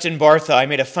is Justin Bartha. I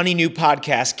made a funny new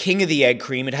podcast, King of the Egg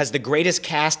Cream. It has the greatest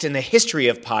cast in the history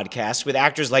of podcasts with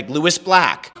actors like Louis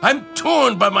Black, I'm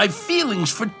torn by my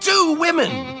feelings for two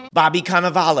women. Bobby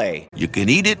Cannavale, You can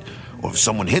eat it, or if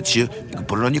someone hits you, you can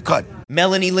put it on your cut.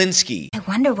 Melanie Linsky, I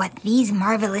wonder what these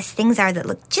marvelous things are that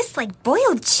look just like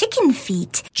boiled chicken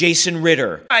feet. Jason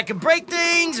Ritter, I can break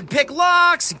things and pick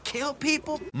locks and kill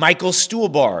people. Michael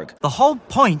Stuhlbarg, The whole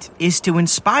point is to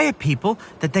inspire people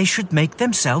that they should make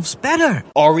themselves better.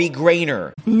 Ari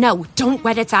Grainer, No, don't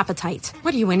whet its appetite.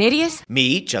 What are you, an idiot?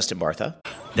 me, Justin Bartha,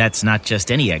 That's not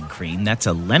just any egg cream, that's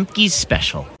a Lemke's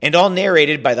special. and all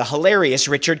narrated by the hilarious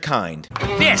Richard Kind.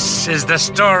 This is the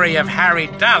story of Harry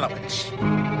Dalowitz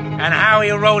and how he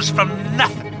rose from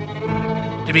nothing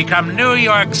to become New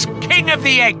York's King of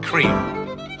the Egg Cream.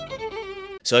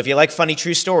 So if you like funny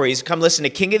true stories, come listen to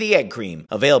King of the Egg Cream,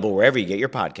 available wherever you get your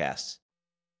podcasts.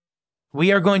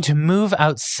 We are going to move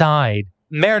outside.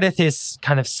 Meredith is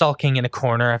kind of sulking in a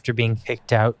corner after being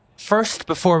kicked out. First,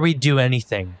 before we do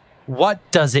anything, what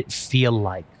does it feel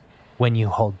like when you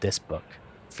hold this book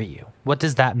for you? What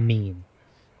does that mean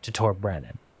to Tor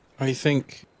Brennan? I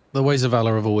think the Ways of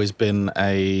Valor have always been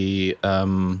a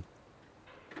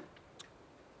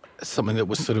something that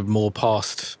was sort of more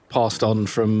passed on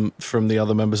from the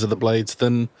other members of the Blades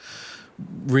than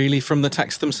really from the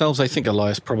text themselves. I think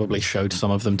Elias probably showed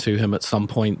some of them to him at some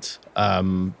point,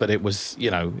 but it was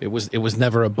it was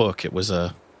never a book. It was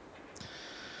a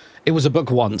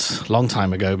book once, long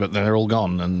time ago, but they're all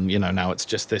gone, and now it's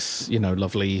just this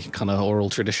lovely kind of oral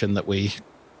tradition that we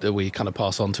kind of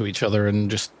pass on to each other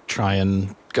and just try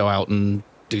and go out and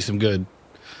do some good.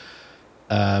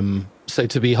 So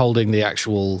to be holding the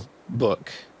actual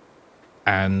book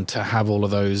and to have all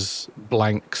of those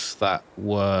blanks that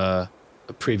were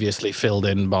previously filled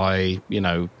in by,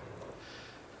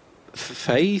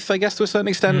 faith, I guess, to a certain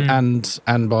extent,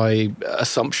 and by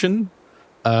assumption,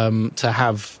 to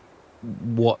have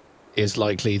what is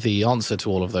likely the answer to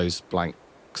all of those blank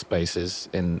spaces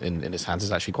in his hands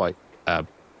is actually quite, I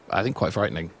think, quite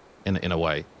frightening in a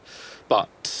way,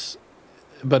 but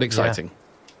exciting.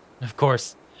 Yeah, of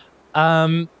course.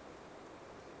 I'm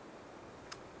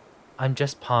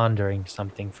just pondering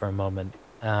something for a moment.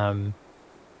 I'm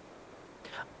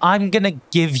going to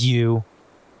give you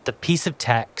the piece of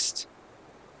text,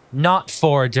 not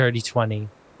for a dirty 20,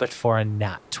 but for a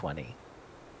nat 20.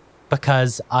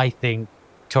 Because I think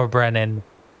Tor Brennan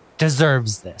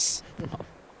deserves this.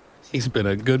 He's been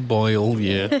a good boy all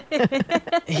year.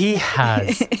 He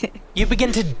has. You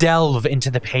begin to delve into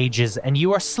the pages, and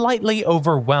you are slightly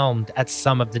overwhelmed at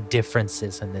some of the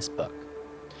differences in this book.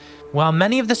 While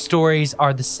many of the stories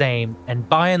are the same, and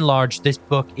by and large this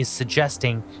book is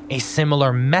suggesting a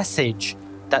similar message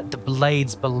that the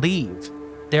Blades believe,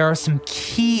 there are some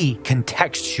key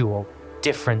contextual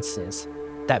differences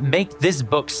that make this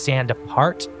book stand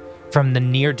apart from the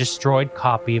near-destroyed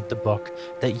copy of the book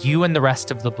that you and the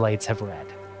rest of the Blades have read.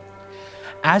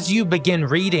 As you begin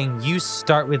reading, you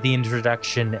start with the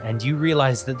introduction, and you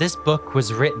realize that this book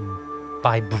was written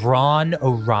by Bronn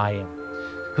Orion,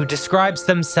 who describes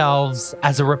themselves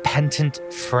as a repentant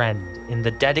friend in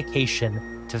the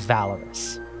dedication to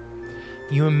Valorous.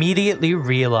 You immediately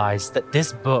realize that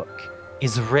this book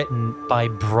is written by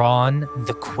Bronn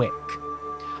the Quick,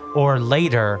 or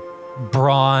later,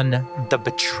 Braun the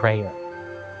Betrayer.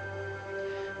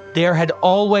 There had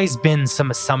always been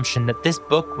some assumption that this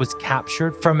book was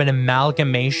captured from an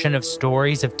amalgamation of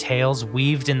stories of tales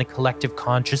weaved in the collective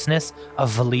consciousness of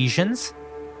Valesians,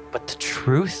 but the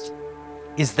truth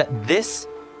is that this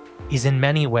is in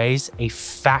many ways a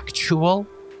factual,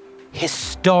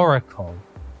 historical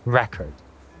record,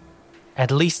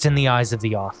 at least in the eyes of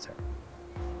the author.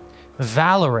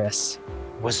 Valorous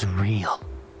was real,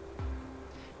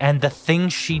 and the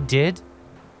things she did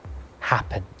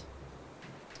happened.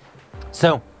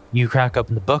 So, you crack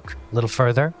open the book a little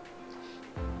further,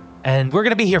 and we're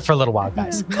going to be here for a little while,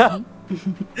 guys.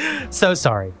 So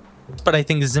sorry, but I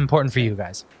think this is important for you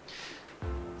guys.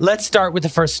 Let's start with the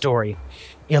first story,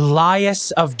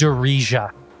 Elias of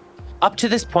Doresia. Up to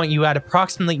this point, you had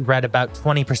approximately read about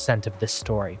 20% of this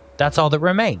story. That's all that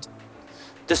remained.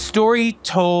 The story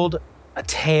told a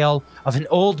tale of an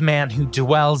old man who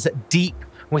dwells deep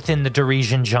within the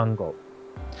Doresian jungle.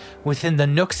 Within the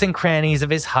nooks and crannies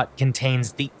of his hut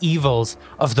contains the evils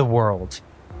of the world.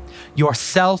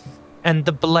 Yourself and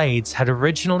the Blades had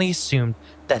originally assumed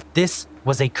that this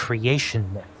was a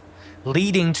creation myth,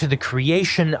 leading to the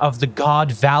creation of the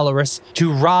god Valorous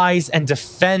to rise and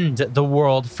defend the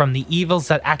world from the evils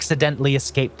that accidentally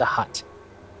escaped the hut.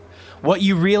 What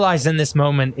you realize in this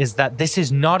moment is that this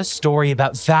is not a story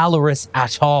about Valorous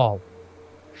at all.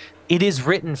 It is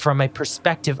written from a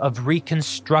perspective of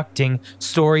reconstructing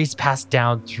stories passed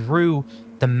down through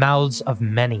the mouths of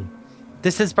many.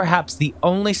 This is perhaps the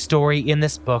only story in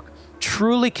this book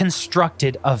truly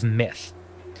constructed of myth.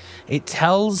 It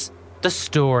tells the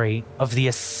story of the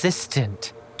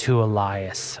assistant to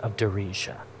Elias of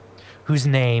Doresia, whose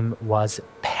name was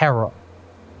Peril.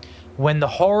 When the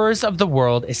horrors of the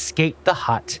world escaped the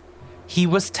hut, he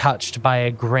was touched by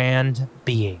a grand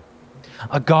being,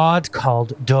 a god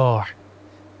called Dor.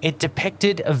 It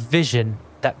depicted a vision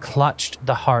that clutched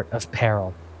the heart of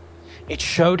Peril. It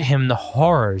showed him the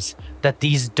horrors that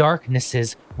these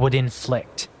darknesses would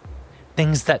inflict,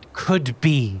 things that could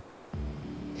be,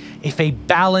 if a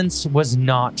balance was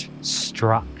not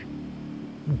struck.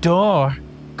 Dor,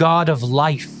 god of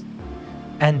life,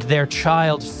 and their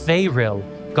child Vael,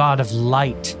 god of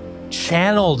light,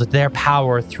 channeled their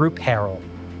power through Peril.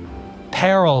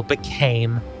 Peril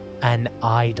became an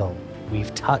idol.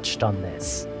 We've touched on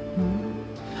this.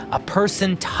 A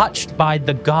person touched by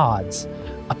the gods,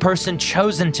 a person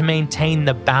chosen to maintain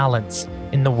the balance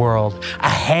in the world, a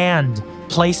hand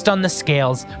placed on the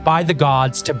scales by the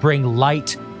gods to bring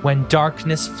light when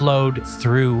darkness flowed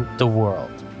through the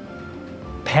world.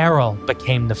 Peril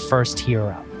became the first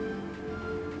hero.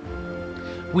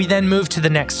 We then move to the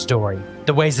next story,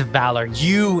 The Ways of Valor.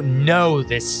 You know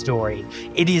this story.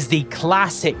 It is the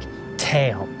classic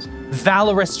tale.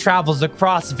 Valorous travels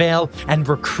across Vael and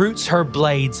recruits her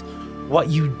blades. What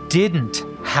you didn't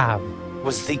have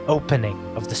was the opening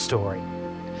of the story.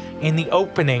 In the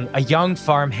opening, a young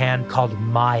farmhand called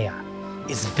Maya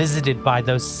is visited by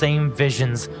those same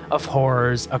visions of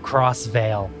horrors across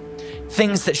Vael.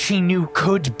 Things that she knew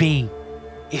could be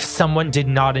if someone did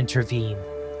not intervene.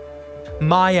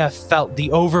 Maya felt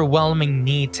the overwhelming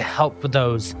need to help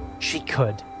those she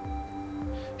could.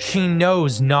 She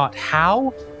knows not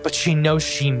how, but she knows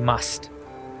she must.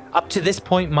 Up to this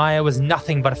point, Maya was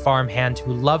nothing but a farmhand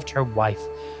who loved her wife.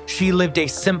 She lived a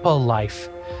simple life.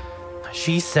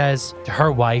 She says to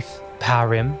her wife,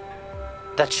 Parim,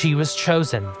 that she was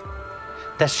chosen,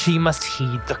 that she must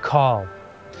heed the call.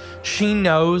 She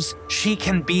knows she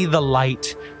can be the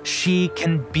light. She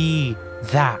can be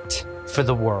that for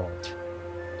the world.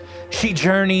 She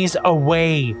journeys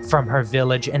away from her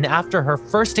village, and after her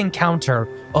first encounter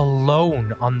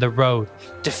alone on the road,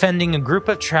 defending a group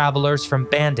of travelers from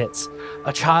bandits,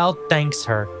 a child thanks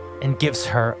her and gives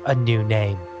her a new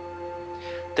name.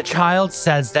 The child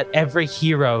says that every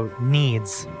hero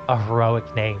needs a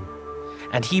heroic name,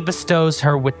 and he bestows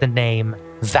her with the name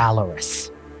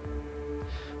Valorous.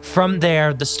 From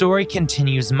there, the story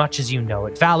continues much as you know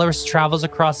it. Valorous travels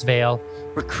across Vael,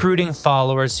 recruiting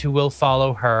followers who will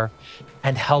follow her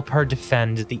and help her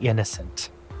defend the innocent.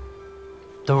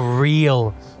 The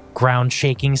real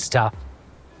ground-shaking stuff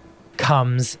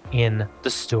comes in the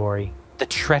story, the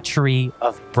treachery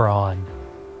of Braun.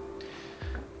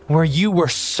 Where you were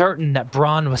certain that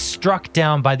Braun was struck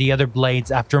down by the other Blades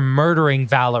after murdering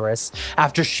Valorous,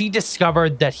 after she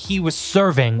discovered that he was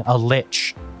serving a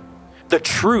lich. The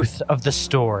truth of the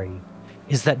story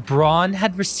is that Braun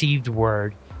had received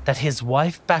word that his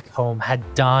wife back home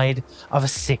had died of a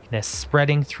sickness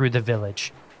spreading through the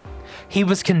village. He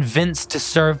was convinced to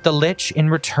serve the lich in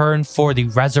return for the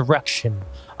resurrection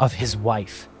of his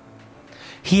wife.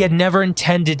 He had never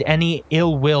intended any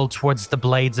ill will towards the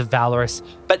Blades of Valorous,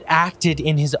 but acted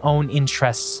in his own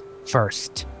interests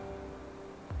first.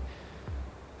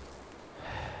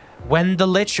 When the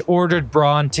Lich ordered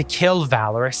Braun to kill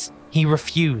Valorous, he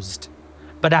refused.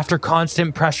 But after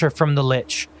constant pressure from the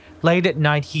Lich, late at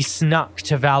night he snuck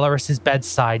to Valorous's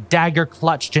bedside, dagger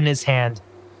clutched in his hand.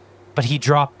 But he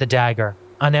dropped the dagger,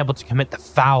 unable to commit the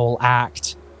foul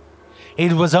act.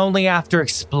 It was only after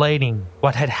explaining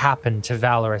what had happened to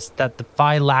Valorous that the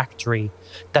phylactery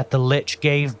that the Lich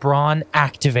gave Braun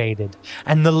activated,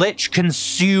 and the Lich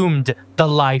consumed the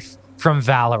life from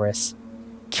Valorous,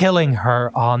 killing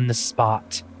her on the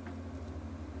spot.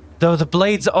 Though the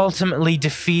Blades ultimately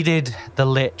defeated the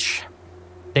Lich,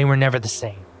 they were never the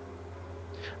same.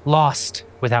 Lost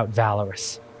without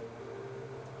Valorous.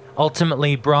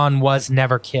 Ultimately, Braun was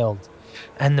never killed,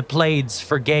 and the Blades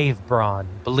forgave Braun,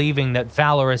 believing that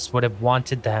Valorous would have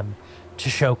wanted them to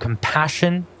show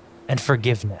compassion and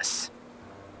forgiveness.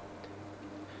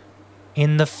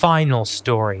 In the final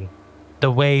story,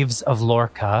 The Waves of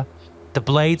Lorca, the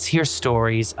Blades hear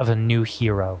stories of a new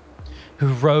hero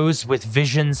who rose with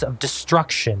visions of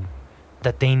destruction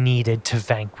that they needed to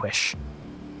vanquish.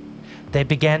 They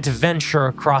began to venture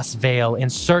across Vael in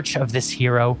search of this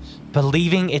hero,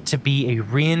 believing it to be a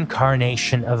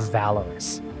reincarnation of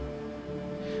Valorous.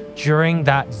 During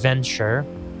that venture,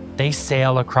 they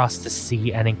sail across the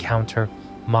sea and encounter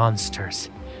monsters,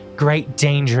 great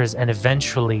dangers, and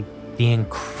eventually the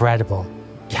incredible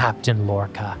Captain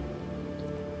Lorca.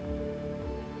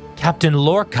 Captain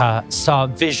Lorca saw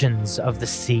visions of the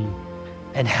sea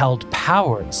and held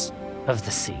powers of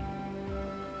the sea.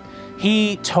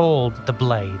 He told the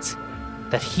Blades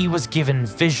that he was given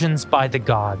visions by the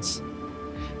gods.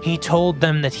 He told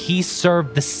them that he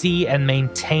served the sea and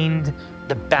maintained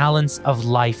the balance of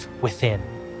life within.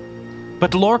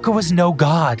 But Lorca was no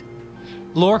god.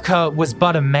 Lorca was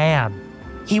but a man.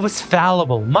 He was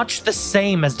fallible, much the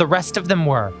same as the rest of them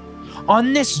were.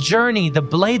 On this journey, the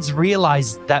Blades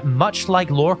realized that much like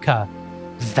Lorca,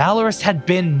 Valorous had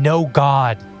been no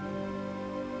god.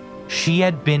 She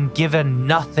had been given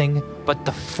nothing but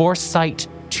the foresight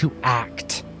to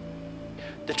act.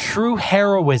 The true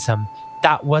heroism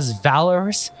that was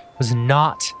Valorous was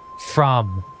not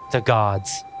from the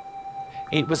gods.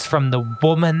 It was from the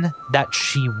woman that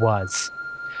she was,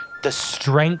 the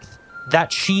strength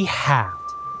that she had,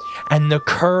 and the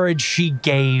courage she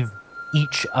gave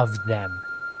each of them.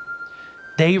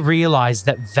 They realized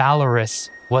that Valorous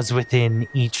was within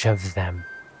each of them.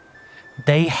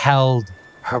 They held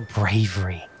her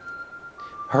bravery,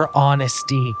 her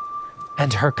honesty,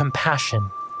 and her compassion.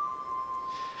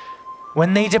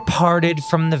 When they departed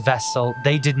from the vessel,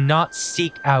 they did not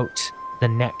seek out the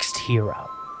next hero.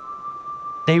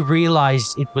 They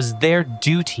realized it was their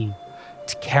duty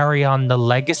to carry on the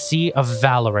legacy of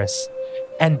Valorous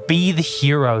and be the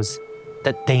heroes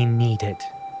that they needed.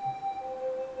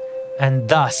 And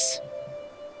thus,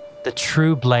 the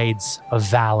true Blades of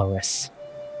Valorous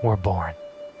were born.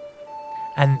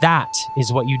 And that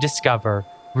is what you discover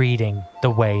reading The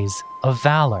Ways of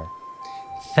Valor.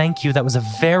 Thank you. That was a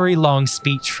very long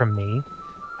speech from me.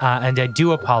 And I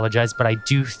do apologize, but I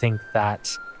do think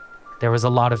that there was a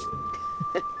lot of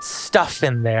stuff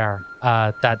in there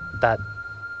that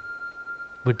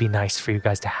would be nice for you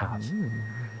guys to have.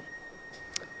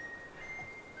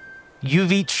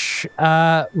 You've each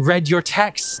read your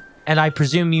texts, and I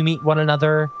presume you meet one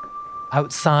another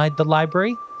outside the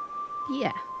library?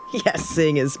 Yeah. Yes,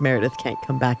 seeing as Meredith can't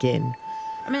come back in.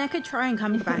 I mean, I could try and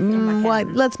come back in.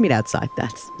 Let's meet outside.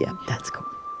 That's cool.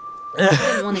 I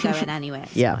didn't want to go in anyway.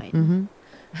 It's fine.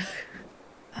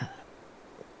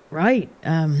 Right.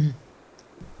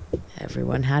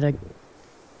 Everyone had a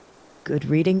good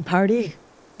reading party?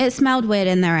 It smelled weird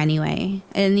in there anyway.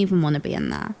 I didn't even want to be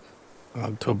in there.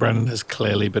 Tor Brennan has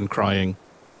clearly been crying.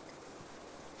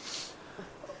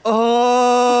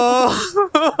 Oh!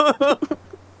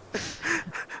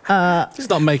 He's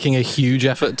not making a huge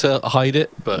effort to hide it,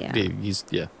 but his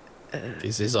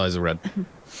eyes are red.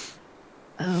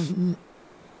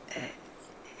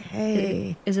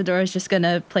 Hey. Isadora's just going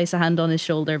to place a hand on his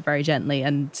shoulder very gently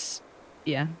and,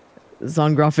 yeah.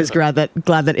 Zongroff is glad that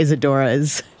Isadora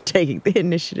is taking the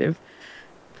initiative.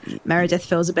 Meredith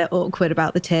feels a bit awkward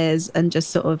about the tears and just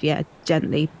sort of,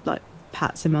 gently, like,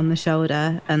 pats him on the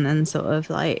shoulder and then sort of,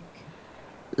 like,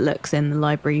 looks in the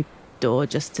library door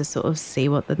just to sort of see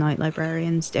what the night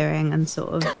librarian's doing and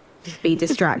sort of be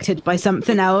distracted by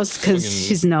something else because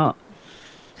she's not.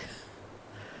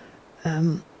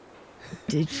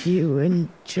 Did you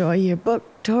enjoy your book,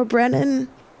 Tor Brennan?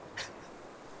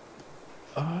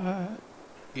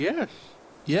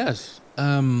 Yes.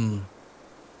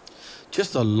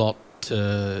 just a lot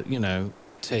to,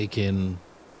 take in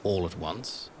all at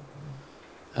once.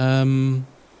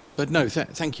 But no,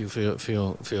 thank you for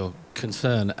your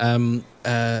concern.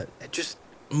 Just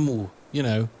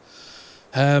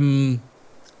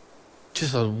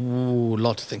just a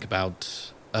lot to think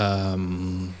about.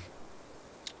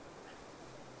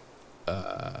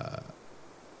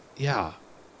 Yeah.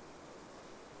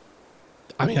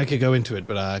 I mean, I could go into it,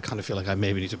 but I kind of feel like I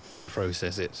maybe need to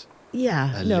process it.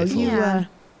 Yeah. A No, little you.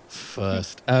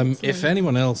 First. If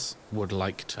anyone else would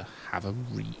like to have a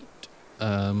read,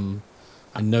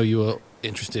 I know you were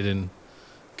interested in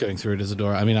going through it,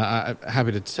 Isadora. I mean, I'm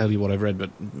happy to tell you what I've read, but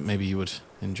maybe you would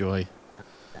enjoy.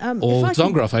 Or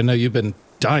Zongroff, I know you've been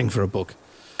dying for a book.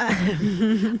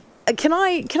 Can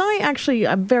I actually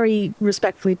very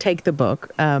respectfully take the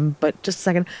book? But just a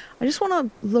second. I just want to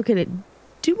look at it.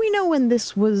 Do we know when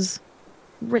this was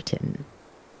written?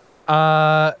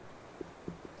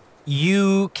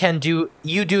 You do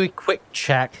a quick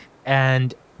check,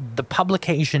 and the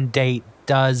publication date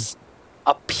does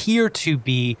appear to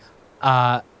be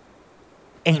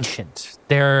ancient.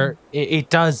 It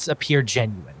does appear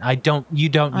genuine. You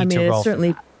don't need to roll. It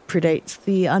certainly predates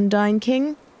the Undying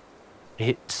King.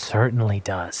 It certainly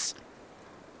does.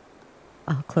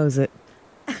 I'll close it.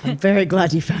 I'm very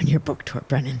glad you found your book, Tor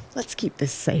Brennan. Let's keep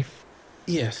this safe.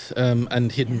 Yes,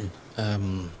 and hidden.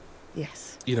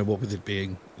 Yes. What with it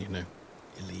being,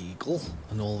 illegal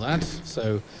and all that.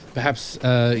 So perhaps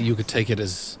you could take it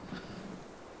as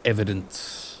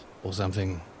evidence or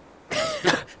something.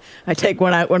 I take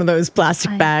one out, one of those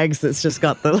plastic bags that's just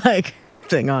got the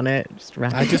thing on it. Just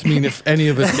wrap I just mean if any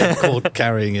of us get caught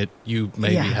carrying it, you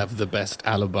maybe have the best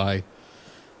alibi.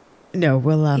 No,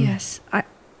 we'll Yes, I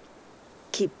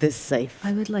keep this safe.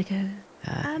 I would like a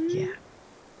yeah.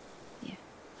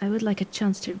 I would like a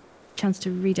chance to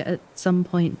read it at some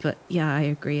point, but yeah, I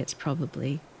agree. It's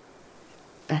probably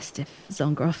best if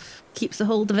Zongroff keeps a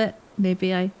hold of it.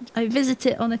 Maybe I visit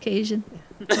it on occasion.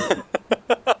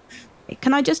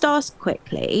 Can I just ask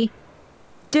quickly?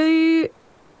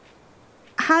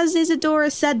 Has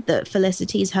Isadora said that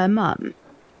Felicity's her mum?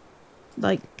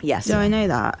 Yes. Do I know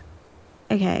that?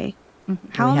 Okay.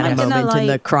 How we am had I a gonna moment in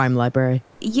the crime library.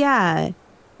 Yeah.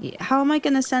 How am I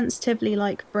gonna sensitively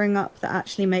bring up that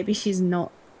actually maybe she's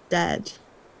not dead?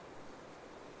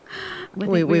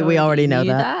 We already know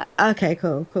that. Okay,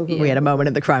 cool. We had a moment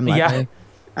in the crime library.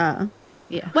 Yeah.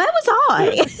 Where was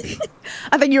I?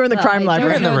 I think you were in the crime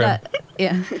library. in the room.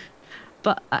 Yeah.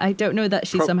 But I don't know that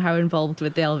she's somehow involved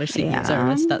with the Elvish Secret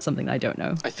Service. That's something I don't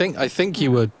know. I think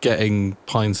you were getting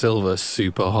Pine Silver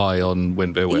super high on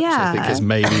Windbear Whips. I think is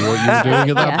maybe what you were doing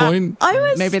at that point.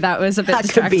 Maybe that was a bit That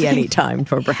distracting. could be any time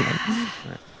for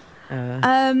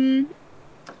Brennan.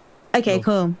 Okay,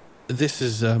 cool. This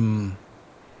has been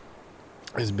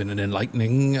an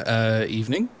enlightening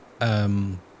evening.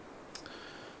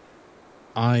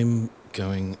 I'm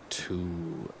going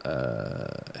to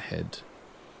head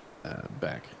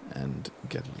back and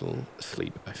get a little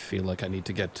sleep. I feel like I need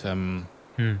to get some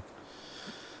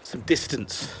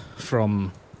distance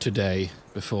from today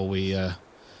before we,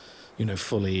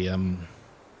 fully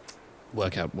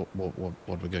work out what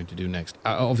we're going to do next.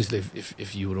 Obviously,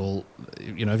 if you would all,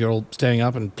 if you're all staying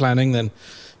up and planning, then,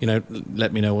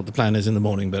 let me know what the plan is in the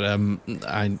morning. But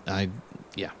I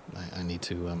need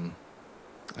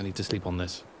to sleep on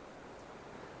this.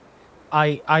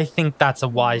 I think that's a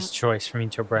wise choice from you,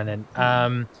 Tor Brennan.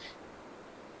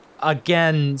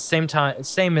 Again,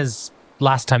 same as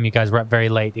last time you guys were up very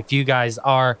late. If you guys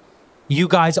are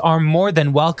more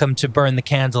than welcome to burn the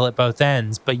candle at both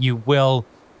ends, but you will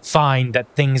find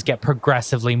that things get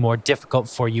progressively more difficult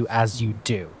for you as you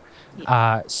do.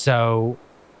 So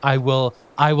I will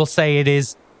say it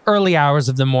is early hours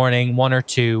of the morning, 1 or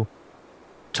 2.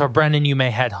 Tor Brennan, you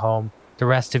may head home. The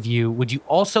rest of you, would you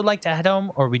also like to head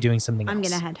home, or are we doing something else? I'm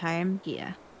gonna head home.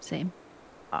 Yeah, same.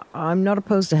 I'm not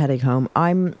opposed to heading home.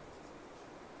 I'm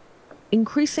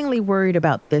increasingly worried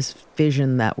about this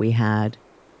vision that we had.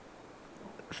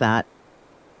 That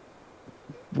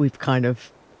we've kind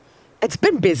of... It's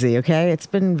been busy, okay? It's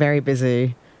been very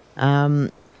busy. Were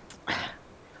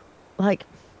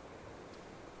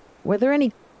there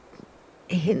any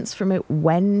hints from it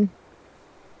when...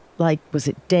 was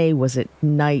it day? Was it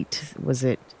night?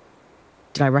 Did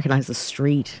I recognize the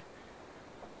street?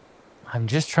 I'm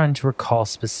just trying to recall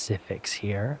specifics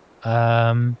here.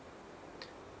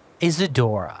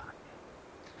 Isadora,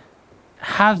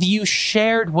 have you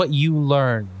shared what you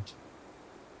learned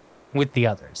with the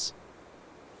others?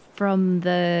 From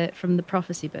the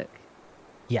prophecy book?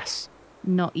 Yes.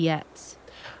 Not yet.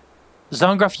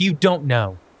 Zongroff, you don't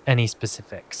know any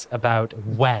specifics about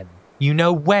when You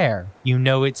know where. You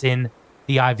know it's in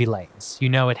the Ivy Lanes. You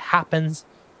know it happens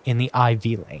in the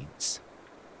Ivy Lanes.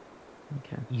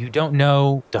 Okay. You don't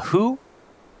know the who.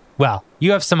 Well,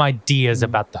 you have some ideas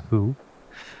about the who.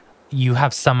 You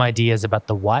have some ideas about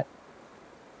the what.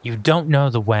 You don't know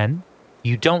the when.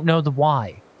 You don't know the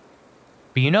why.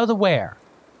 But you know the where.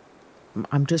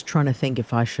 I'm just trying to think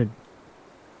if I should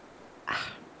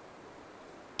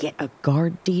get a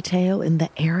guard detail in the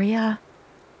area.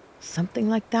 Something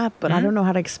like that. But I don't know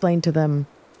how to explain to them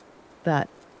that,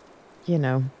 you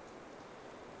know.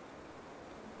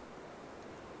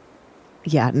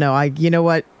 Yeah, no, you know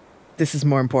what? This is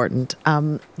more important.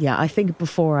 Yeah, I think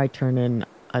before I turn in,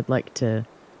 I'd like to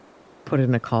put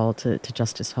in a call to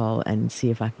Justice Hall and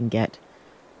see if I can get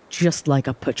just like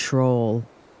a patrol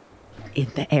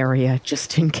in the area,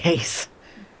 just in case.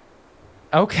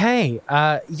 Okay.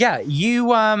 Yeah,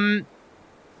 you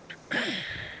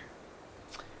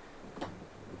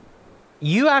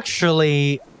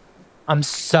actually, I'm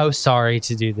so sorry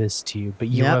to do this to you, but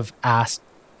you have asked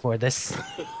for this.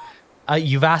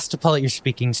 You've asked to pull out your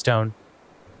speaking stone.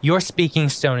 Your speaking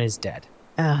stone is dead.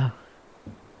 Oh.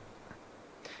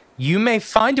 You may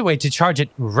find a way to charge it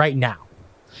right now.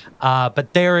 But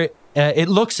it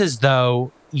looks as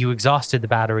though you exhausted the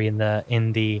battery in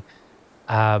the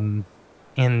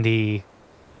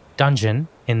dungeon,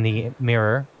 in the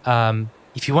mirror.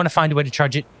 If you want to find a way to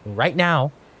charge it right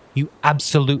now, you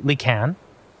absolutely can.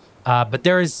 But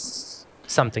there is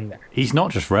something there. He's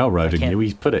not just railroading you,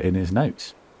 he's put it in his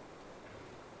notes.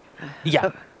 Yeah.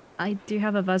 I do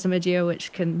have a Vasamagia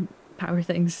which can power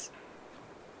things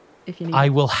if you need. I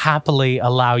will happily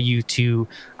allow you to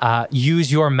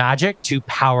use your magic to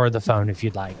power the phone if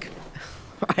you'd like.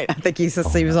 Right, I think he's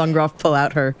just see Zongroff pull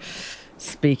out her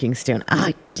speaking stone.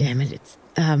 Ah, damn it! It's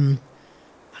I'm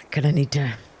gonna need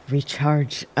to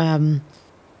recharge. I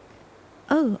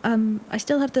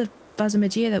still have the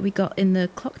Vasamagia that we got in the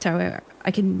clock tower.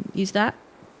 I can use that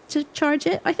to charge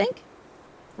it, I think.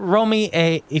 Roll me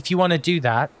if you want to do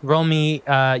that, roll me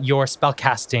your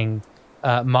spellcasting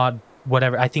mod,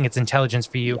 whatever. I think it's intelligence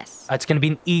for you. Yes. It's going to be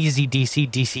an easy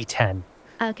DC 10.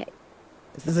 Okay.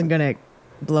 This isn't gonna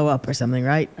blow up or something,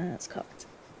 right? That's cocked.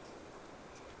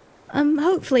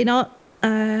 Hopefully not.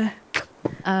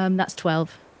 That's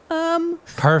 12.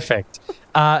 Perfect.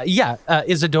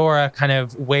 Isadora kind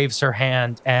of waves her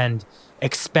hand and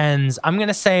expends, I'm going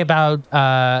to say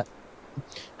about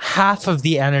half of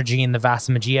the energy in the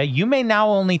Vasamagia. You may now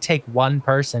only take one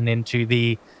person into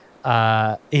the,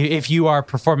 if you are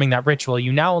performing that ritual,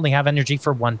 you now only have energy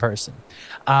for one person.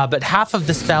 But half of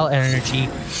the spell energy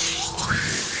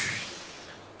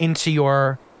into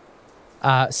your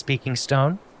speaking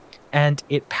stone, and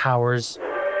it powers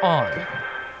on.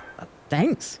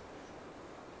 Thanks.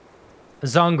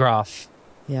 Zongroff.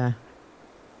 Yeah.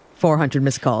 400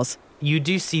 missed calls. You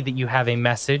do see that you have a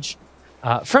message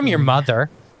from your mother,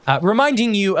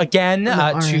 reminding you again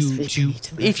to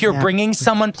if you're bringing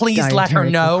someone, please let her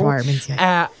know.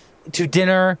 To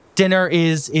dinner. Dinner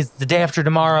is the day after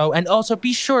tomorrow, and also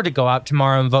be sure to go out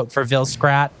tomorrow and vote for Vil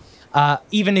Scrat.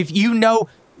 Even if you know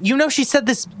she said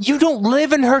this, you don't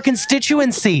live in her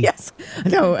constituency. Yes.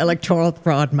 No, electoral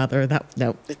fraud, mother.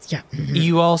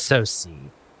 You also see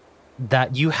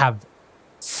that you have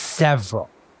several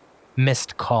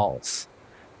missed calls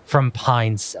from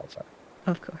Pine Silver.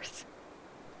 Of course.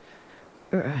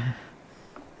 Do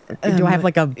I have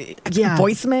like a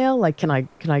voicemail? Like, can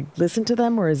I listen to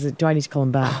them, or do I need to call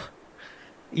them back?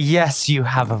 Yes, you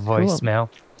have a voicemail.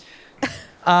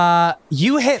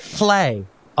 You hit play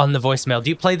on the voicemail. Do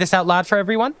you play this out loud for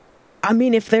everyone? I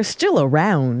mean, if they're still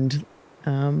around.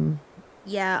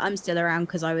 Yeah, I'm still around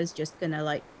because I was just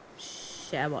gonna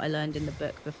share what I learned in the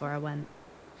book before I went.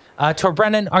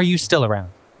 Torbrennan, are you still around?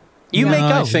 You may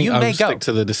go. I think you I'll may go. stick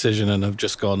to the decision, and I've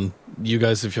just gone. You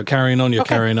guys, if you're carrying on, you're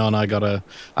carrying on. I've got a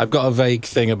vague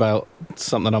thing about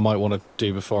something I might want to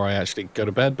do before I actually go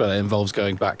to bed, but it involves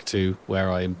going back to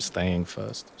where I'm staying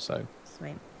first. So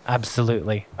sweet.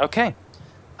 Absolutely. Okay.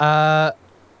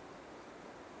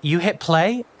 You hit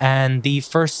play, and the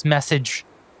first message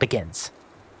begins.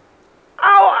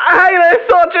 Oh, hey there,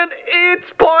 Sergeant.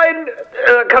 It's Pine.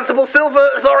 Constable Silver,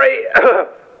 sorry.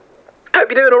 Hope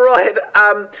you're doing all right.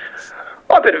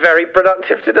 I've been very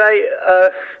productive today.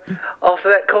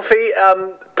 After that coffee,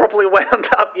 properly wound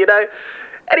up,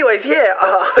 Anyways, yeah,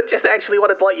 I just actually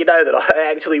wanted to let you know that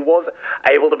I actually was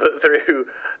able to put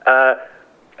through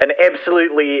an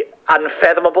absolutely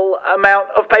unfathomable amount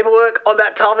of paperwork on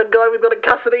that Tarvin guy we've got in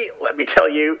custody. Let me tell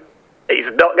you, he's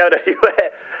not going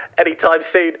anywhere anytime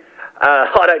soon.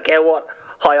 I don't care what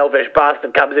high elvish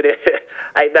bastard comes in here.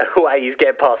 Ain't no way he's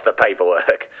getting past the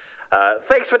paperwork.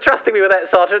 Thanks for trusting me with that,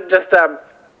 Sergeant. Just,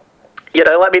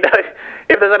 let me know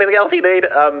if there's anything else you need.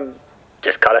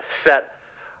 Just kind of sat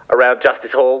around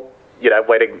Justice Hall,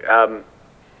 waiting. I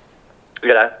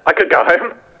could go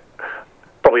home.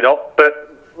 Probably not, but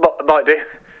might do.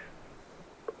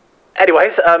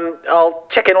 Anyways, I'll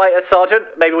check in later,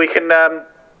 Sergeant. Maybe we can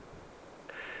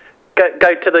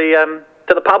go to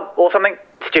the pub or something.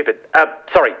 Stupid.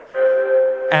 Sorry.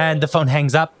 And the phone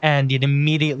hangs up, and it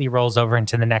immediately rolls over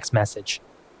into the next message.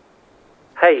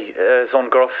 Hey,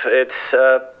 Zongroff, it's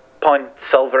Pine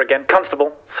Silver again.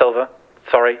 Constable Silver,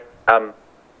 sorry.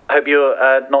 Hope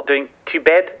you're not doing too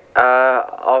bad.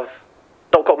 I've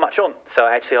not got much on, so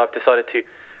actually I've decided to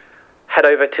head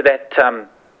over to that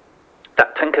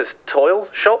Tinker's Toil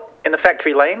shop in the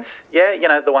factory lanes.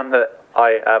 Yeah, the one that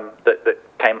that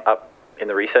came up in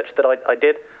the research that I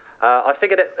did. I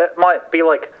figured it might be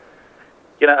like,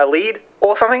 a lead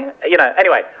or something.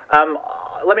 Anyway,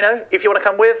 let me know if you want to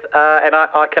come with, and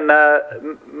I can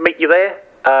meet you there.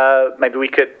 Maybe we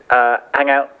could hang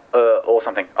out or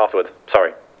something afterwards.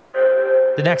 Sorry.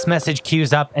 The next message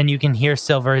queues up, and you can hear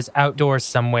Silver is outdoors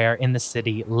somewhere in the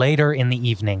city later in the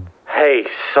evening. Hey,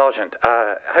 Sergeant.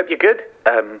 Hope you're good.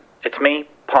 It's me,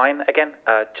 Pine, again.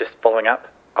 Just following up.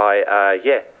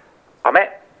 I'm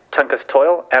at Tinker's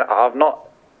Toil, and I've not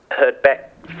heard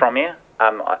back from you.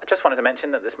 I just wanted to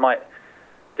mention that this might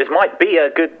be a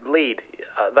good lead.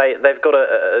 They've got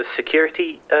a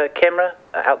security camera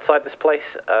outside this place.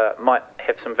 Might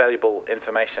have some valuable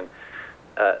information.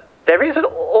 There is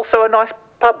also a nice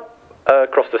pub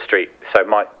across the street, so it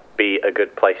might be a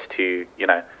good place to,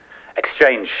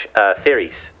 exchange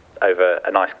theories over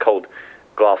a nice cold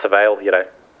glass of ale,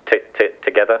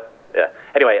 together. Yeah.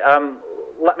 Anyway,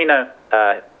 let me know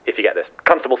if you get this.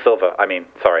 Constable Silver.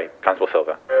 Constable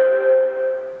Silver.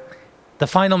 The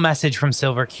final message from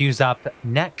Silver queues up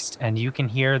next, and you can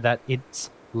hear that it's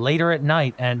later at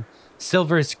night, and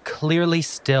Silver is clearly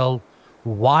still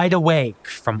wide awake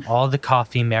from all the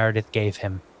coffee Meredith gave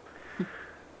him.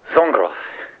 Zongroth,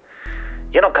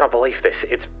 you're not going to believe this.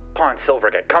 It's Pine Silver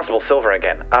again. Constable Silver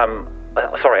again.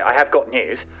 Sorry, I have got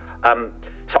news.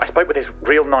 So I spoke with this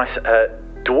real nice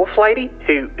dwarf lady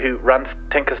who runs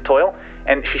Tinker's Toil,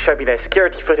 and she showed me their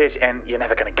security footage, and you're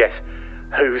never going to guess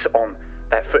who's on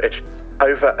that footage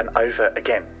over and over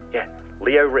again. Yeah,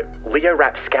 Leo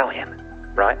Rapscallion,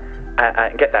 right?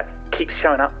 And get that, keeps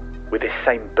showing up with this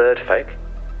same bird folk,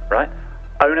 right?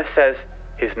 Owner says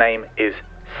his name is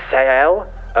Sael,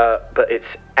 but it's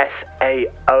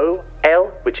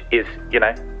S-A-O-L, which is,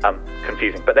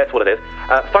 confusing, but that's what it is.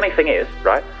 Funny thing is,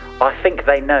 right, I think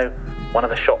they know one of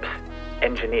the shop's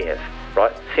engineers,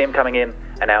 right? See him coming in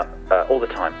and out all the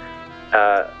time.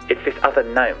 It's this other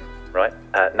gnome, right?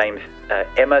 Name's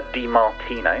Emma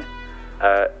DiMartino.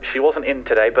 She wasn't in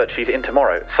today, but she's in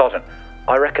tomorrow. Sergeant,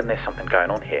 I reckon there's something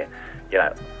going on here.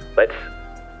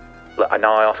 I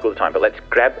know I ask all the time, but let's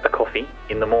grab a coffee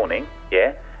in the morning,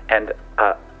 yeah? And,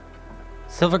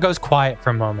 Silver goes quiet for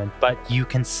a moment, but you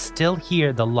can still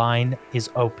hear the line is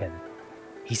open.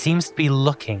 He seems to be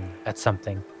looking at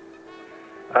something.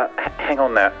 Hang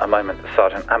on there a moment,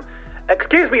 Sergeant.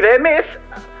 Excuse me there, miss.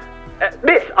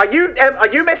 Miss, are you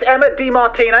Miss Emma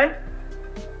DiMartino?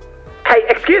 Hey,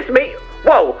 excuse me.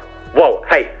 Whoa,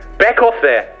 hey, back off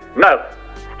there. No,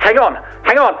 hang on.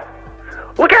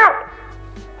 Look out!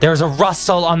 There's a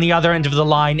rustle on the other end of the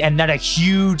line, and then a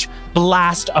huge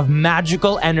blast of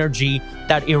magical energy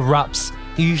that erupts.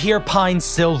 You hear Pine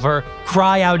Silver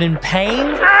cry out in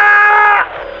pain.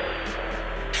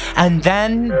 And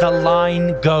then the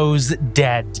line goes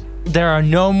dead. There are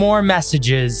no more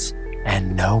messages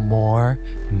and no more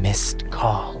missed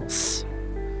calls.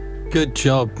 Good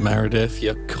job, Meredith.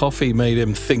 Your coffee made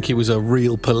him think he was a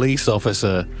real police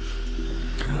officer.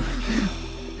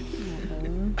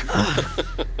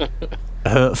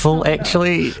 Hurtful,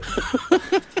 actually.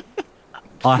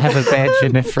 I have a badge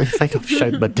in everything. I've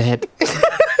shown my dad.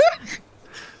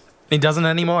 He doesn't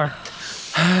anymore.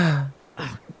 Oh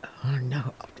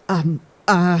no.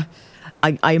 I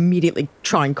immediately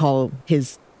try and call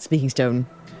his speaking stone.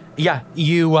 Yeah,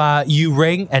 you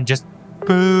ring and just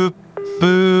boop,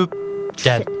 boop,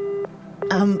 dead.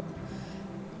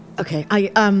 Okay,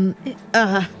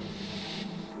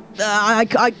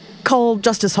 I call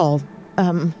Justice Hall.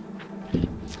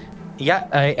 Yeah,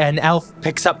 an elf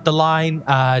picks up the line,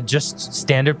 just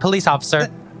standard police officer.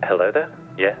 Hello there?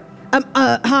 Yeah?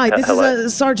 Hi, this hello?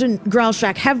 is Sergeant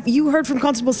Growlshack. Have you heard from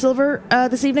Constable Silver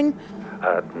this evening?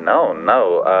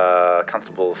 No.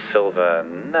 Constable Silver,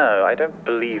 no. I don't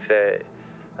believe there's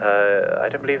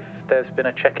been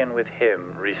a check-in with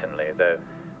him recently, though,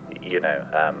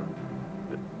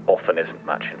 often isn't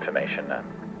much information.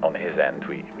 on his end.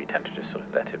 We tend to just sort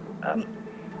of let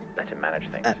him manage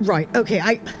things. Right. Okay.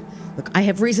 I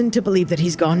have reason to believe that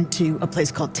he's gone to a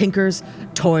place called Tinker's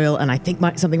Toil, and I think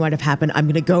something might have happened. I'm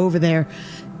going to go over there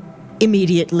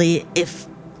immediately. If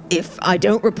I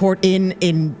don't report in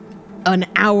an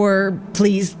hour,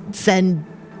 please send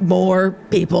more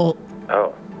people.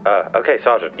 Oh. Okay,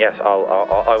 Sergeant. Yes,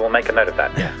 I will make a note of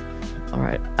that. Yeah. All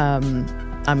right. I'm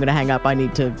going to hang up. I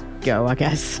need to go, I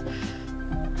guess.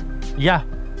 Yeah.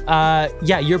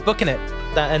 You're booking it.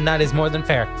 And that is more than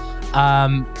fair.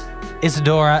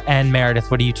 Isadora and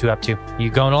Meredith, what are you two up to? You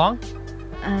going along?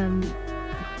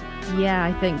 Yeah,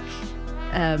 I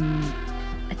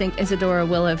think Isadora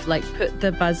will have put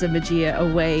the Bazamagia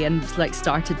away and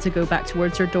started to go back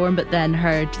towards her dorm, but then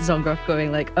heard Zongroff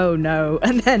going oh no,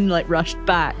 and then rushed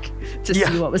back to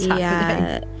see what was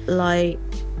happening. Yeah,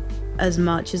 as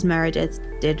much as Meredith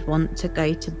did want to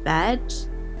go to bed,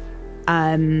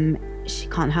 she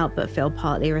can't help but feel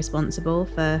partly responsible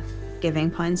for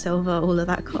giving Pine Silver all of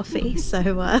that coffee.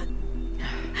 So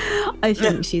I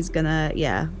think she's gonna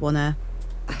wanna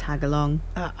tag along.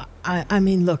 I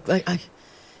mean, look,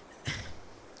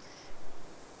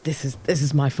 this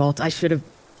is my fault. I should have.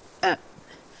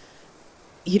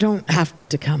 You don't have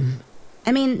to come.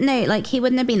 I mean, no, he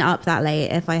wouldn't have been up that late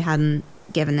if I hadn't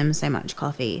given him so much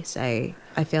coffee. So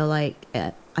I feel like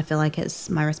it's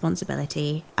my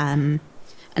responsibility and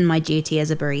my duty as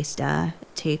a barista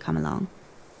to come along.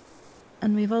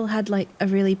 And we've all had a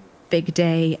really big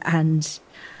day, and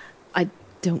I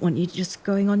don't want you just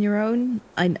going on your own.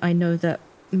 I know that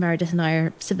Meredith and I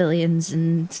are civilians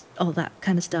and all that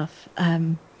kind of stuff.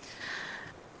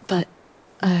 But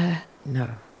no,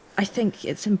 I think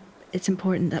it's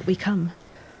important that we come.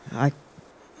 I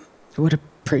would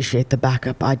appreciate the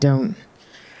backup. I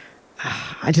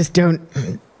just don't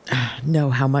know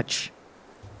how much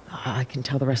I can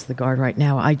tell the rest of the guard right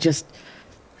now. I'd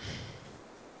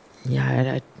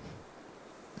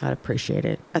appreciate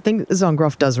it. I think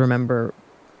Zongroff does remember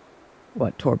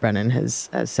what Tor Brennan has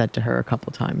said to her a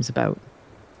couple times about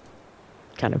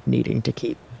kind of needing to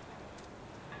keep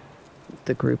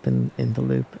the group in the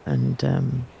loop.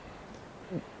 And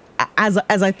as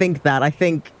I think that, I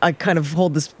kind of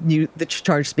hold the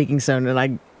charge speaking stone,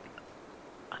 and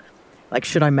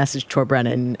should I message Tor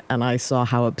Brennan? And I saw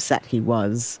how upset he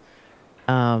was.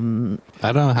 I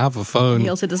don't have a phone. He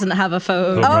also doesn't have a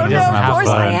phone. Oh no, of course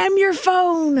I am your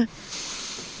phone.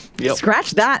 Yep.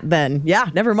 Scratch that then. Yeah,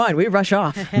 never mind. We rush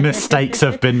off. Mistakes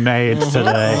have been made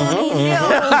today.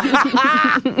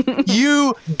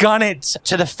 You gun it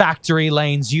to the factory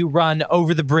lanes. You run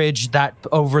over the bridge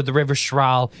over the River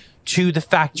Shral to the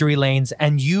factory lanes,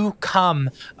 and you come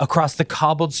across the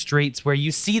cobbled streets where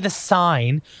you see the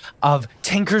sign of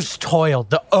Tinker's Toil,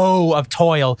 the O of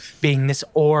toil being this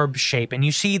orb shape, and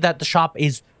you see that the shop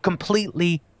is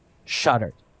completely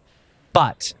shuttered.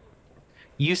 But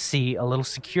you see a little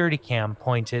security cam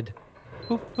pointed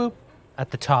boop, boop,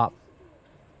 at the top.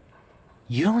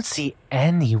 You don't see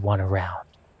anyone around,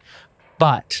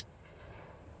 but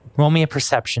roll me a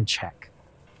perception check.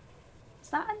 Is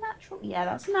that a natural? Yeah,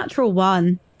 that's a natural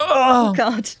one. Oh,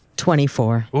 God.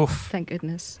 24. Oof. Thank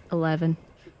goodness. 11.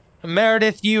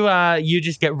 Meredith, you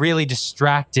just get really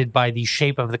distracted by the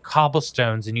shape of the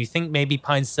cobblestones, and you think maybe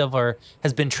Pine Silver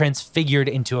has been transfigured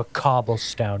into a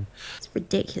cobblestone. It's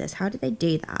ridiculous. How do they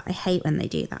do that? I hate when they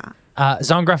do that.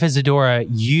 Zongroff, Isadora,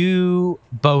 you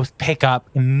both pick up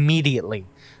immediately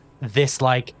this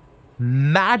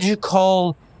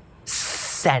magical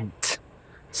scent.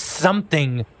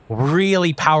 Something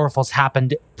really powerful's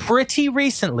happened pretty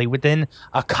recently, within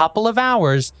a couple of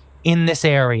hours in this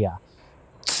area.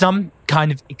 Some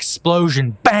kind of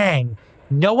explosion, bang.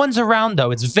 No one's around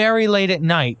though. It's very late at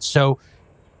night, so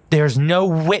there's no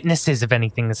witnesses of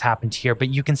anything that's happened here, but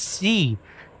you can see,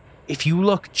 if you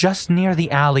look just near the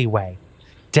alleyway,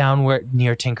 downward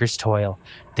near Tinker's Toil,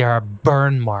 there are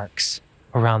burn marks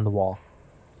around the wall.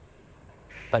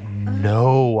 But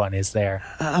no one is there.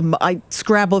 I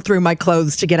scrabble through my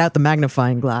clothes to get out the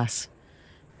magnifying glass.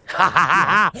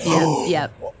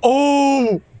 Yep.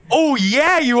 Oh,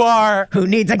 yeah, you are. Who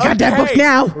needs a goddamn book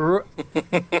now?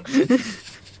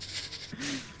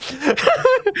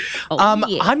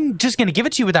 I'm just going to give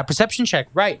it to you with that perception check.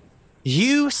 Right.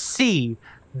 You see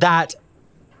that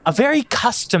a very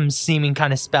custom-seeming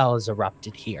kind of spell is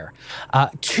erupted here.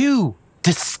 2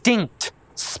 distinct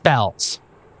spells.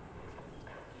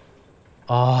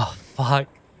 Oh, fuck.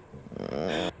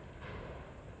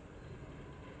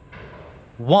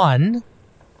 1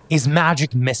 is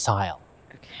Magic Missile.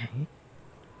 Okay.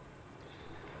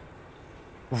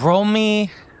 Roll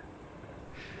me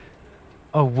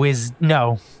a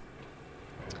no.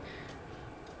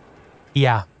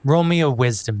 Yeah, roll me a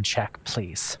wisdom check,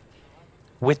 please.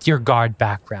 With your guard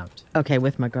background. Okay,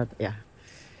 with my guard, yeah.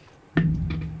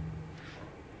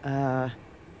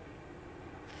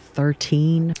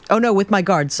 13. Oh no, with my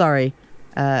guard, sorry.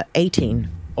 18.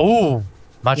 Oh,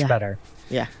 much Yeah. better.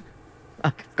 Yeah.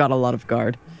 I've got a lot of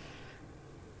guard.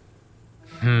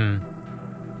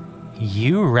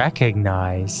 You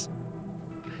recognize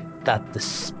that the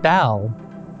spell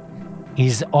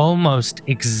is almost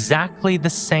exactly the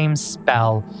same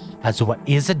spell as what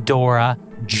Isadora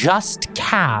just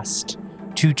cast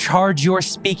to charge your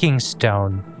speaking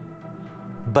stone,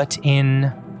 but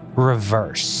in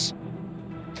reverse.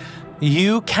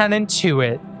 You can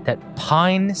intuit that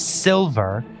pine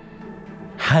silver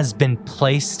has been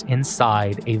placed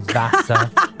inside a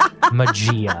Vasa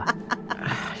Magia.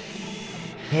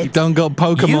 You don't got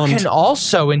Pokemon. You can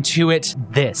also intuit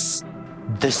this.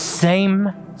 The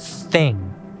same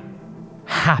thing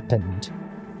happened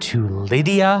to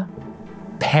Lydia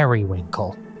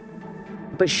Periwinkle.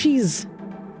 But she's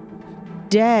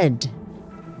dead.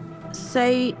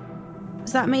 So,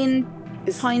 does that mean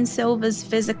Pine Silver's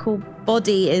physical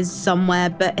body is somewhere,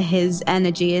 but his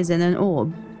energy is in an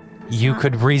orb? You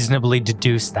could reasonably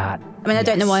deduce that. I mean, I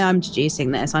don't know why I'm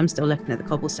deducing this. I'm still looking at the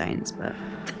cobblestones, but...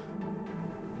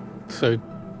 So,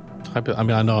 I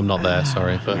mean, I know I'm not there,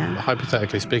 sorry, but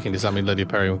hypothetically speaking, does that mean Lydia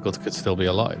Periwinkle could still be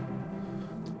alive?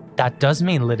 That does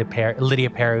mean Lydia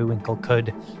Periwinkle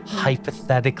could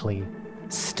hypothetically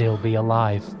still be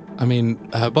alive. I mean,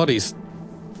 her body's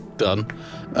done.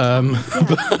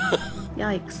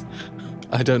 Yikes.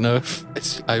 I don't know if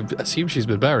I assume she's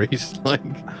been buried. Like,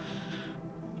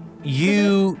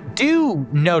 you do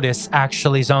notice,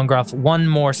 actually, Zongroff, one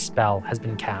more spell has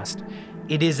been cast.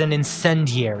 It is an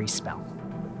incendiary spell.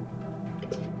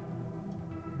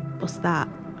 What's that?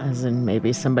 As in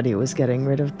maybe somebody was getting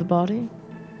rid of the body?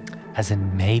 As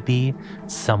in maybe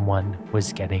someone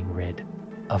was getting rid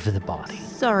of the body.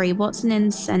 Sorry, what's an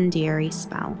incendiary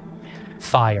spell?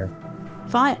 Fire.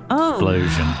 Fire? Oh.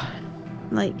 Explosion.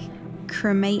 Like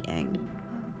cremating.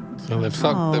 so they've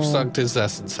sucked his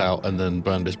essence out and then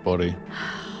burned his body.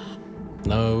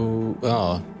 No.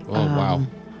 Oh wow.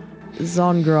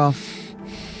 Zongroff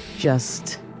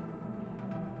just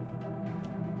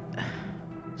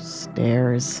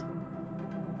stares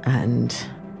and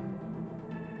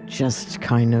just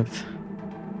kind of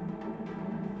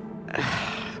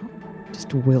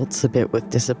just wilts a bit with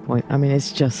disappointment. I mean,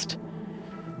 it's just...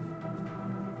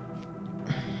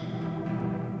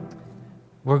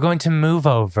 We're going to move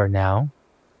over now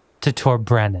to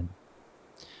Torbrennan.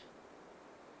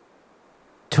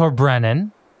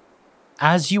 Torbrennan,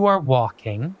 as you are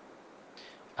walking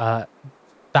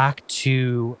back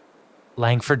to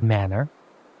Langford Manor,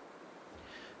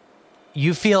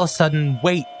 you feel a sudden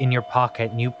weight in your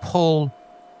pocket and you pull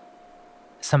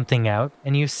something out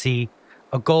and you see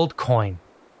a gold coin.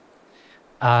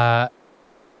 It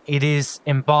is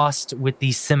embossed with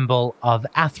the symbol of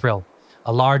Athril,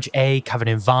 a large A covered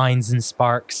in vines and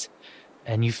sparks.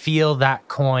 And you feel that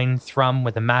coin thrum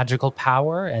with a magical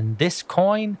power, and this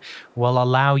coin will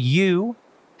allow you,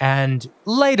 and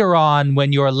later on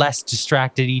when you're less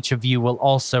distracted, each of you will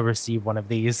also receive one of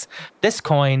these. This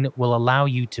coin will allow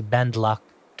you to bend luck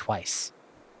twice.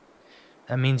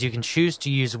 That means you can choose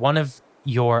to use one of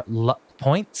your luck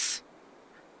points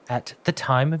at the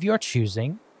time of your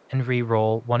choosing and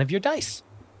re-roll one of your dice.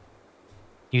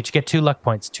 You each get 2 luck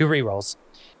points, 2 re-rolls.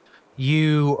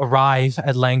 You arrive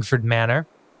at Langford Manor.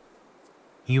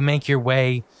 You make your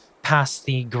way past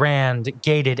the grand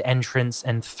gated entrance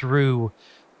and through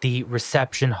the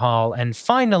reception hall, and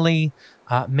finally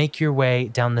make your way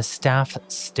down the staff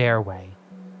stairway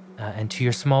and to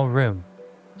your small room.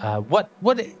 What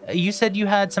you said you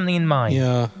had something in mind?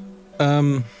 Yeah.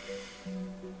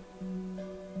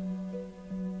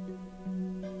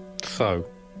 So,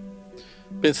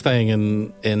 been staying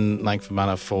in Langford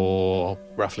Manor for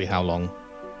roughly how long?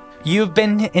 You've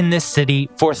been in this city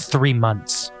for 3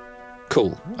 months.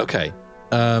 Cool. Okay.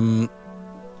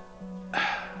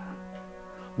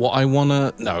 What I want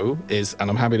to know is, and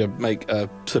I'm happy to make a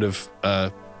sort of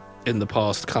in the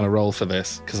past kind of roll for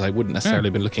this, because I wouldn't necessarily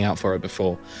been looking out for it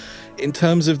before. In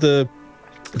terms of the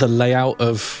layout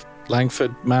of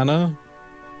Langford Manor,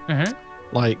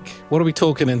 like, what are we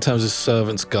talking in terms of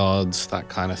servants, guards, that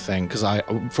kind of thing? Because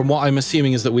from what I'm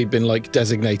assuming is that we've been like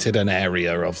designated an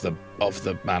area of the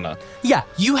manor. Yeah,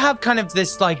 you have kind of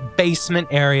this like basement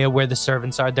area where the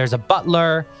servants are. There's a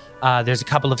butler. There's a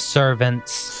couple of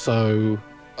servants. So,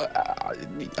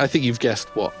 I think you've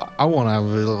guessed what I want to have a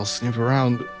little snoop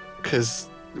around, because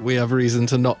we have reason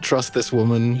to not trust this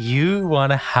woman. You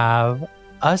want to have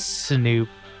a snoop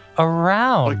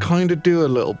around. I kind of do a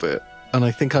little bit. And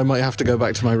I think I might have to go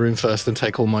back to my room first and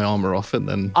take all my armor off and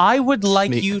then I would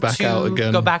like sneak you back to out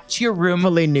again. go back to your room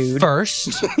fully nude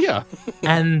first. Yeah.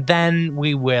 And then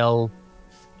we will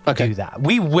do that.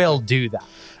 We will do that.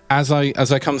 As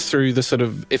I come through the sort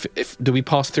of if do we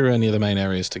pass through any of the main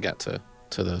areas to get to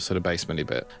the sort of basementy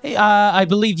bit? I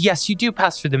believe yes, you do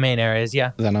pass through the main areas.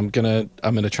 Yeah. Then I'm gonna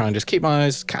try and just keep my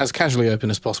eyes as casually open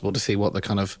as possible to see what the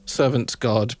kind of servant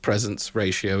guard presence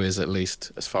ratio is, at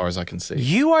least as far as I can see.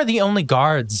 You are the only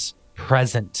guards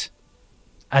present,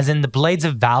 as in the Blades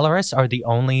of Valorous are the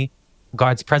only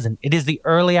guards present. It is the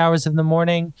early hours of the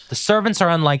morning. The servants are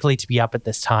unlikely to be up at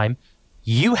this time.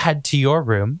 You head to your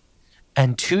room,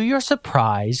 and to your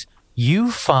surprise,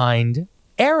 you find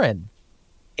Aaron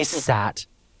is sat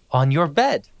on your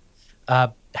bed.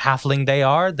 Halfling they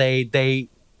are. They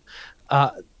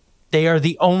are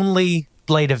the only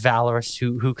Blade of Valorous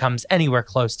who comes anywhere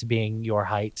close to being your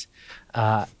height.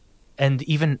 And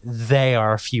even they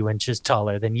are a few inches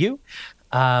taller than you.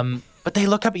 But they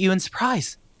look up at you in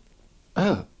surprise.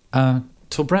 Oh,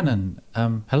 Torbrennan,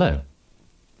 hello.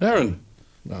 Aaron.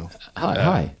 Oh.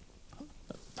 Hi.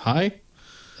 Hi?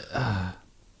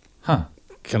 Huh.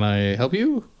 Can I help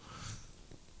you?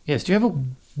 Yes, do you ever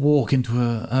walk into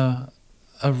a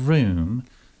room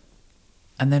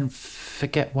and then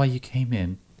forget why you came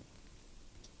in?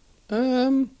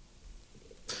 I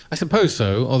suppose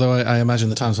so, although I imagine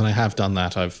the times when I have done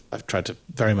that, I've tried to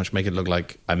very much make it look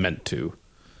like I meant to.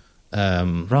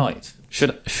 Right.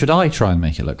 Should I try and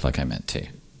make it look like I meant to?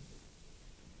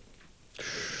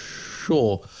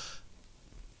 Sure.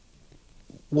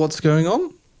 What's going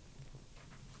on?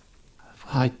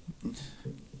 I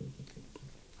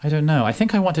don't know. I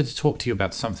think I wanted to talk to you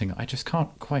about something. I just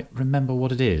can't quite remember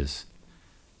what it is.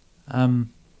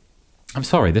 I'm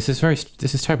sorry. This is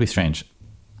terribly strange.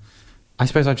 I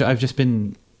suppose I've just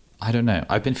been, I don't know.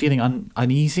 I've been feeling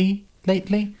uneasy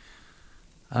lately.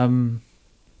 And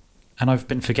I've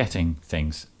been forgetting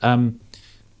things. I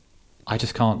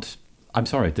just can't. I'm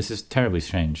sorry. This is terribly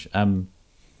strange. How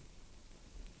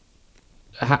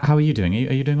are you doing?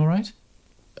 Are you doing all right?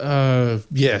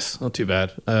 Yes, not too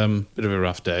bad. Bit of a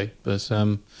rough day, but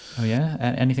Oh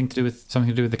yeah, something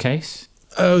to do with the case?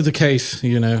 Oh, the case,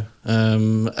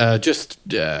 just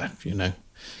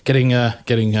getting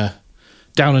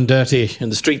down and dirty in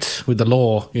the streets with the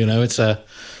law. It's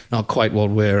not quite what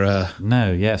we're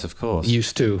no, yes, of course,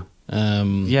 used to.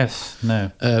 Yes,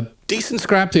 no. Decent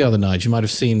scrap the other night. You might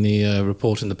have seen the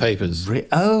report in the papers.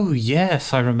 Oh,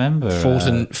 yes, I remember.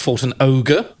 Fought an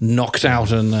ogre, knocked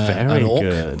out an orc.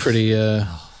 Good. Pretty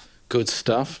good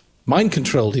stuff. Mind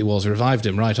controlled he was, revived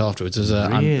him right afterwards.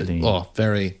 Really? I'm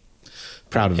very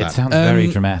proud of that. It sounds very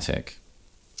dramatic.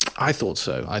 I thought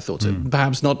so.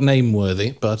 Perhaps not name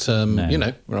worthy, but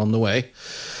No. We're on the way.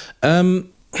 Oh,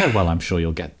 well, I'm sure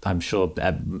you'll get. I'm sure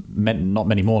not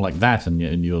many more like that, and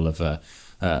you'll have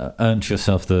earned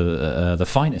yourself the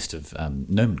finest of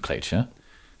nomenclature.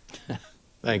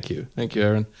 Thank you,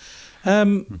 Aaron.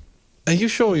 Are you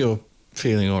sure you're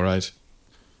feeling all right?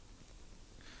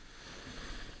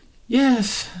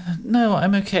 Yes. No,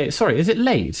 I'm okay. Sorry, is it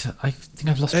late? I think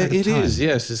I've lost track of time. It is.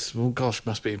 Yes.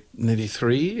 Must be nearly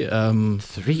 3.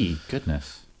 3.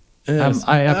 Goodness. Yes.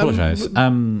 I apologise.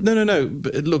 No.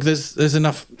 But look, there's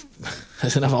enough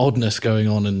oddness going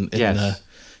on in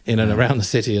and around the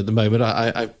city at the moment.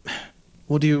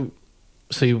 What do you?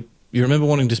 So you remember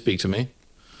wanting to speak to me?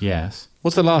 Yes.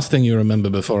 What's the last thing you remember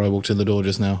before I walked in the door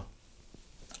just now?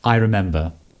 I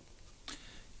remember.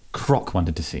 Croc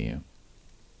wanted to see you.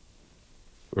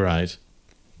 Right.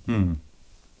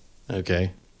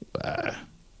 Okay. Do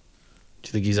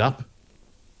you think he's up?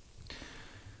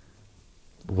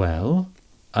 Well,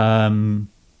 no,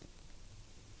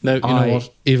 you know what?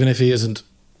 Even if he isn't,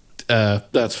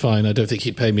 that's fine. I don't think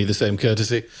he'd pay me the same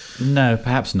courtesy. No,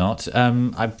 perhaps not.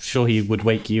 I'm sure he would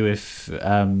wake you if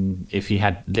he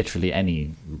had literally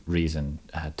any reason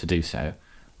to do so.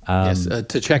 Yes,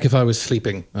 to check if I was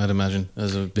sleeping, I'd imagine,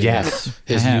 as his perhaps.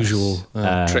 usual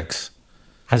tricks.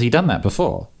 Has he done that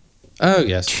before? Oh,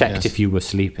 yes. Checked if you were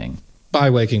sleeping. By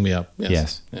waking me up,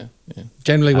 yes. Yeah.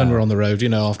 Generally, when we're on the road,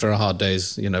 after a hard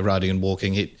day's, riding and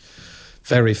walking,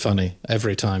 very funny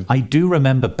every time. I do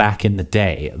remember back in the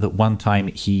day that one time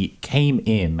he came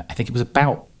in, I think it was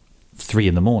about 3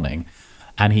 a.m,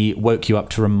 and he woke you up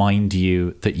to remind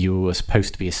you that you were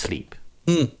supposed to be asleep.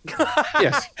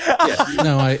 Yes.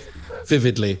 No, I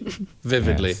vividly.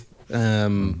 Yes.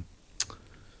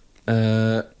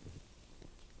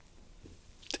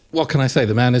 What can I say?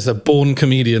 The man is a born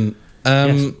comedian.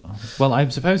 Yes. Well, I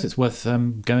suppose it's worth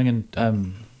going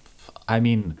and. I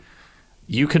mean,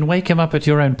 You can wake him up at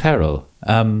your own peril,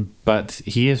 but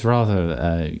he is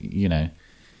rather,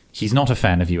 he's not a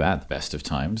fan of you at the best of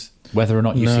times. Whether or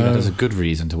not you see that as a good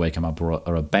reason to wake him up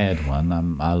or a bad one,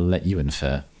 I'll let you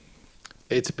infer.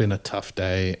 It's been a tough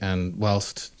day, and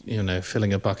whilst,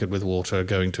 filling a bucket with water,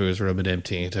 going to his room and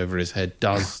emptying it over his head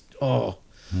does, of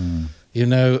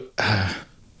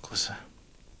course,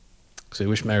 I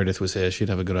wish Meredith was here. She'd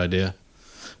have a good idea.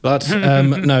 But,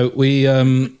 no, we...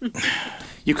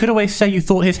 You could always say you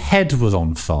thought his head was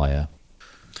on fire.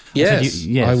 Yes,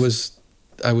 yes.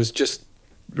 I was just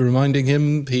reminding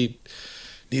him he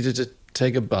needed to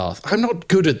take a bath. I'm not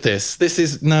good at this. This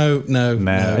is... No.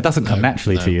 It doesn't come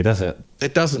naturally to you, does it?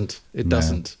 It doesn't. It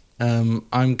doesn't.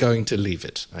 I'm going to leave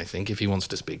it, I think. If he wants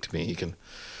to speak to me, he can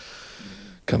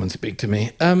come and speak to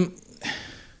me. And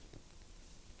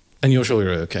you're sure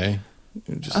you're okay?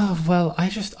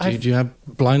 Do you have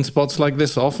blind spots like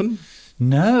this often?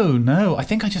 No. I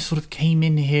think I just sort of came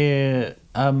in here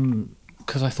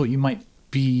because I thought you might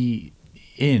be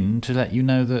in to let you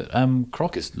know that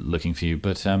Croc is looking for you.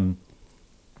 But, I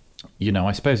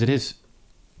suppose it is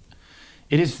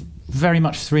very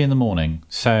much 3 a.m,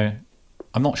 so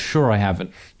I'm not sure I have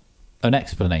an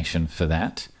explanation for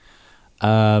that,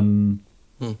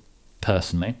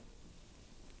 personally.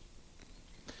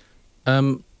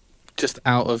 Just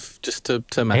to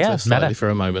meta slightly for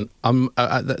a moment.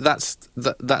 That's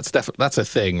a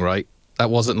thing, right? That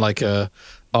wasn't like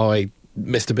I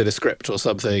missed a bit of script or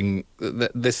something.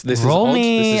 This is roll odd.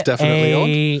 Me this is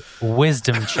definitely a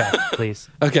wisdom check, please.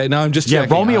 Okay, now I'm just checking.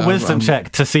 Yeah, roll me a wisdom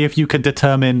check to see if you can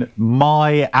determine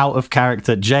my out of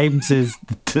character, James's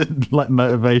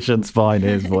motivations behind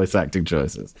his voice acting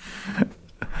choices.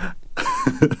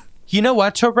 You know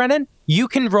what, Torbrennan? You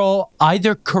can roll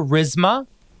either charisma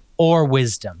or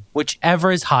wisdom,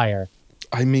 whichever is higher.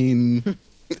 I mean,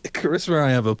 charisma I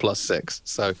have a +6,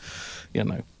 so,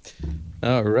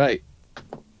 All right.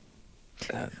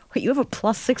 Wait, you have a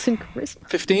 +6 in charisma?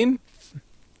 15?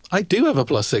 I do have a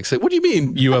 +6. What do you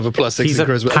mean you have a +6 He's in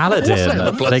charisma? a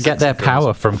paladin. They get their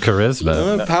power from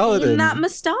charisma. I'm a paladin. That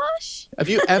moustache? Have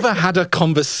you ever had a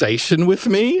conversation with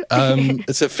me?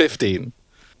 It's a 15.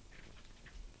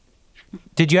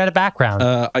 Did you add a background?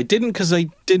 I didn't, because I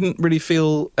didn't really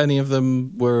feel any of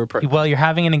them were appropriate. Well, you're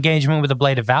having an engagement with the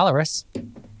Blade of Valorous.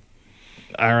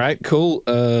 All right, cool.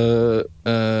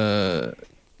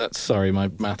 Sorry,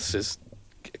 my maths is...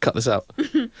 Cut this out.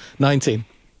 19.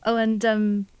 Oh,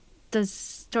 and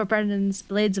does Torbrennan's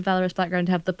Blades of Valorous background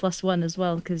have the +1 as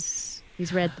well? Because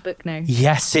he's read the book now.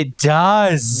 Yes, it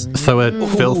does. So a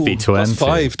filthy 20.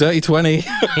 +5, dirty 20.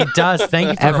 It does. Thank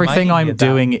you for Everything reminding me I'm of that.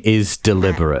 doing is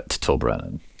deliberate,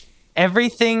 Torbrennan.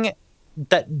 Everything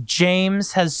that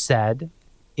James has said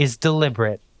is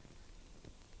deliberate.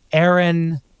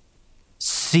 Aaron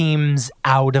seems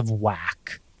out of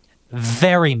whack.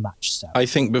 Very much so. I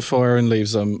think before Aaron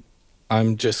leaves, I'm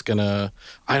just gonna...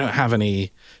 I don't have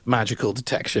any magical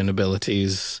detection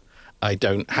abilities. I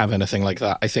don't have anything like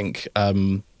that. I think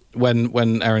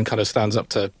when Aaron kind of stands up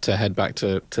to head back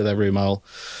to their room, I'll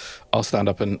stand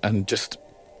up and just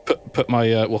put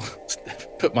my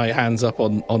put my hands up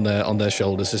on their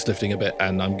shoulders, just lifting a bit,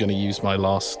 and I'm gonna use my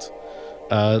last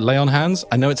lay on hands.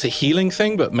 I know it's a healing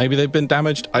thing, but maybe they've been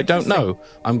damaged. I don't know.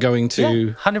 I'm going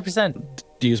to 100%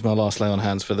 use my last lay on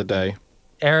hands for the day.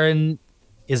 Aaron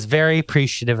is very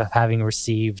appreciative of having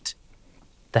received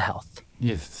the health.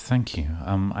 Yes, thank you.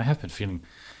 I have been feeling...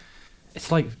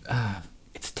 It's like...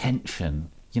 it's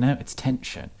tension. It's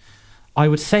tension. I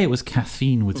would say it was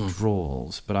caffeine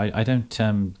withdrawals, but I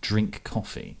don't drink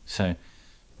coffee, so...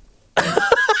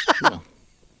 Well,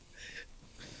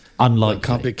 unlikely. It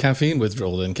can't be caffeine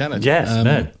withdrawal then, can it? Yes,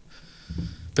 no.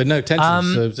 But no,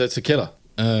 tension, so that's a killer.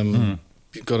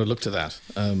 You've got to look to that.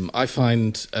 I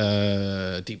find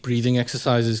deep breathing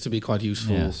exercises to be quite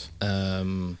useful. Yes.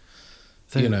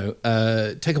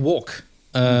 Take a walk.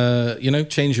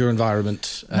 Change your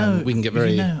environment. We can get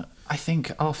very... I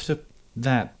think after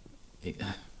that,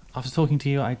 after talking to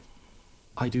you, I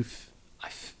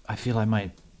feel I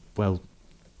might,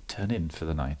 turn in for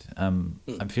the night. I'm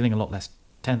feeling a lot less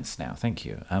tense now. Thank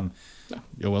you.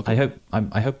 You're welcome.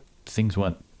 I hope things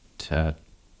weren't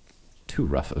too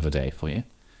rough of a day for you.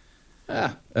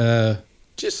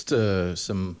 Just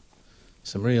some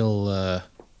real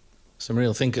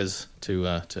thinkers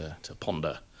to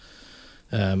ponder.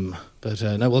 But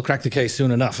we'll crack the case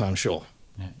soon enough, I'm sure.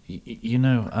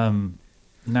 Yeah.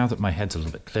 Now that my head's a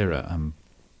little bit clearer,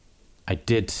 I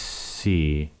did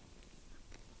see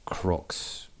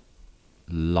Croc's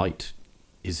light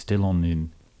is still on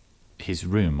in his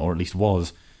room, or at least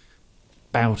was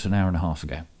about an hour and a half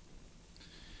ago.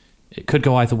 It could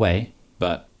go either way,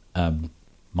 but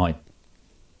might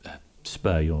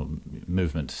spur your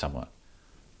movement somewhat.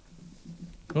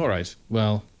 All right.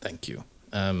 Well, thank you.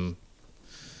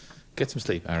 Get some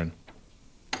sleep, Aaron.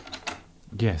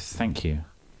 Yes, thank you.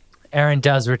 Aaron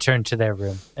does return to their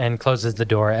room and closes the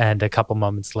door, and a couple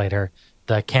moments later,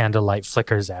 the candlelight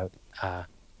flickers out.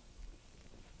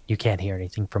 You can't hear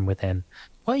anything from within.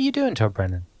 What are you doing,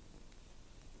 Torbrennan?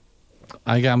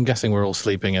 I'm guessing we're all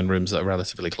sleeping in rooms that are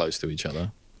relatively close to each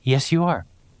other. Yes, you are.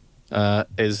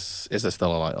 Is there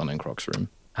still a light on in Croc's room?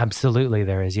 Absolutely,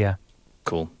 there is, yeah.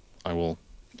 Cool. I will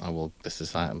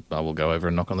go over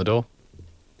and knock on the door.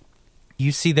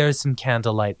 You see there's some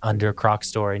candlelight under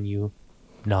Croc's door, and you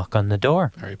knock on the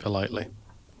door. Very politely.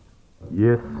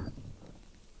 Yes.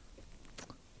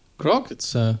 Croc,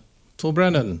 it's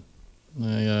Torbrennan.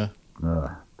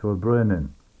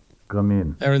 Torbrennan, come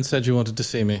in. Aaron said you wanted to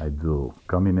see me. I do.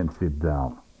 Come in and sit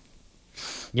down.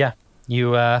 Yeah,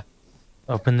 you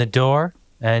open the door,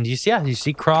 and you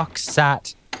see Croc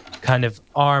sat, kind of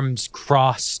arms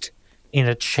crossed in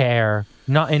a chair,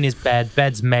 not in his bed.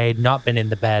 Bed's made, not been in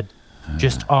the bed,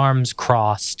 just arms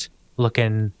crossed,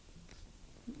 looking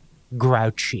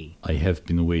grouchy. I have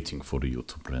been waiting for you,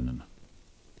 Torbrennan.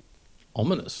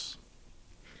 Ominous.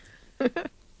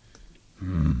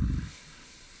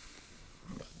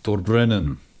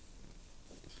 Torbrennan,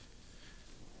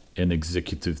 an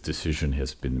executive decision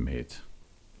has been made.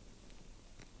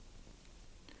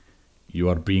 You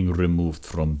are being removed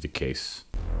from the case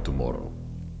tomorrow.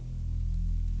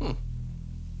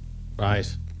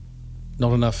 Right.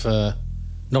 Not enough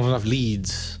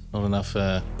leads, not enough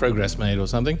progress made or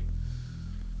something.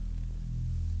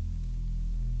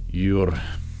 Your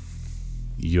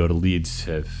leads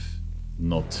have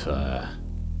not.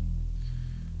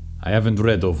 I haven't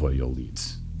read over your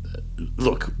leads.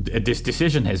 Look, this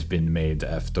decision has been made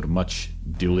after much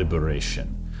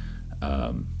deliberation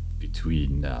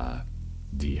between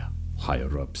the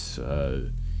higher ups,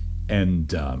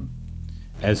 and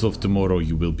as of tomorrow,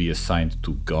 you will be assigned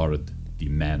to guard the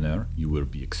manor. You will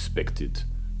be expected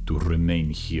to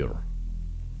remain here.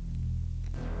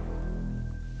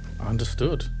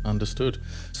 Understood.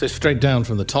 So straight down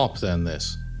from the top, then,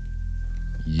 this?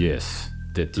 Yes.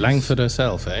 That Langford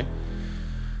herself, eh?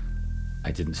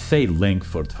 I didn't say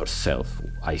Langford herself.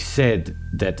 I said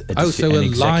that...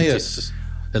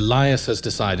 Elias has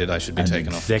decided I should be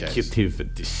taken off the case. An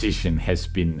executive decision has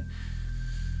been...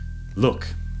 Look,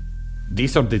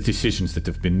 these are the decisions that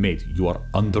have been made. You are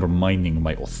undermining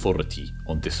my authority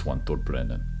on this one,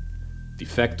 Torbrennan. The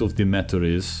fact of the matter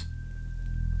is...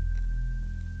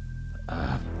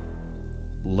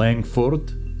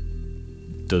 Langford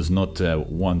does not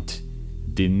want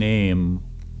the name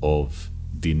of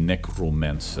the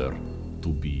necromancer to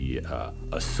be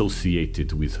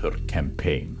associated with her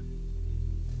campaign.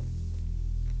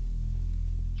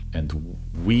 And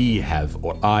we have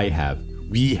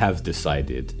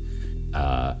decided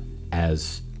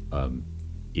as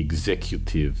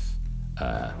executive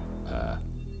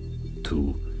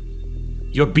to...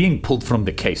 You're being pulled from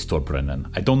the case,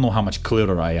 Torbrennan. I don't know how much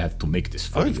clearer I have to make this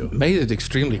for you. I've made it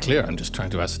extremely clear. I'm just trying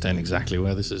to ascertain exactly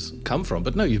where this has come from.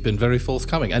 But no, you've been very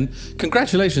forthcoming. And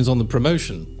congratulations on the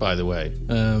promotion, by the way.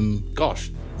 Gosh.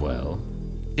 Well...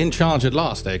 In charge at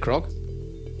last, eh, Croc?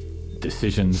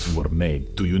 Decisions were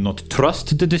made. Do you not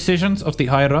trust the decisions of the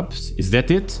higher-ups? Is that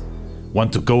it?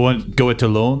 Want to go it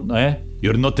alone, eh?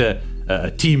 You're not a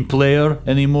team player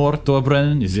anymore,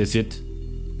 Torbrennan? Is this it?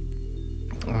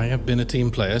 I have been a team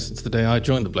player since the day I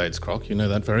joined the Blades, Croc. You know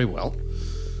that very well.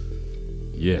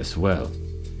 Yes, well,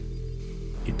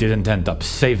 it didn't end up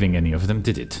saving any of them,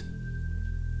 did it?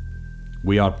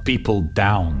 We are people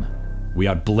down. We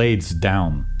are Blades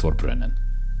down, Torbrennan.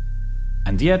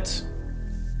 And yet,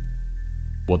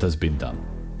 what has been done?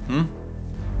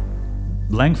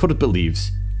 Langford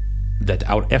believes that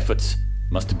our efforts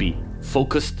must be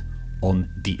focused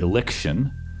on the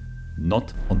election,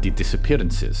 not on the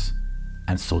disappearances.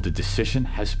 And so the decision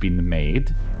has been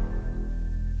made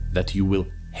that you will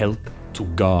help to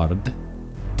guard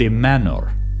the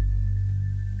manor.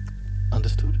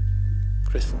 Understood.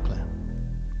 Crystal clear.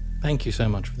 Thank you so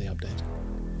much for the update.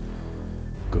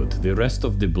 Good. The rest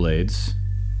of the Blades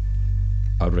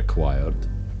are required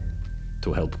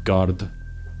to help guard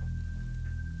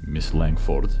Miss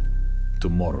Langford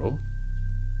tomorrow.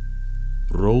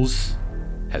 Rose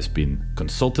has been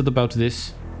consulted about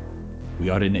this. We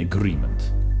are in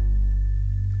agreement.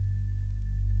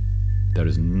 There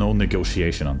is no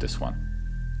negotiation on this one.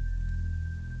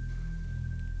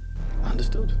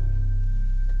 Understood.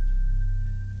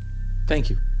 Thank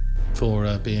you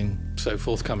for being so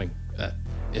forthcoming,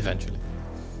 eventually.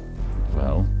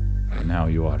 Well, Now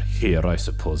you are here, I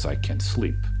suppose I can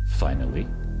sleep, finally.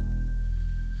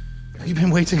 Have you been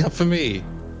waiting up for me?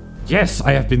 Yes,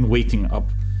 I have been waiting up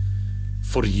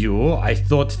for you. I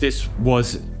thought this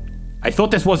was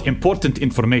important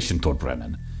information,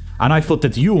 Torbrennan. And I thought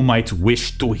that you might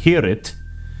wish to hear it,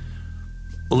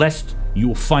 lest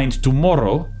you find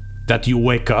tomorrow that you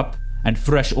wake up and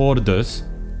fresh orders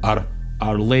are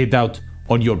laid out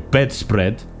on your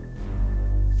bedspread,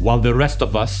 while the rest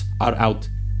of us are out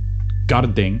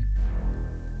guarding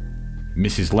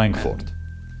Mrs. Langford.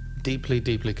 Deeply,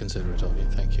 deeply considerate of you.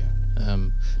 Thank you.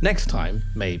 Next time,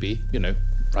 maybe,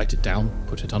 write it down,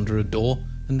 put it under a door,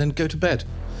 and then go to bed.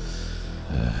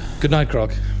 Good night,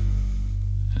 Croc.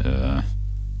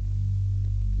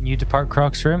 You depart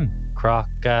Croc's room. Croc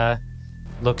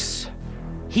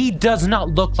he does not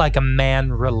look like a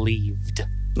man relieved.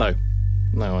 No,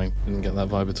 I didn't get that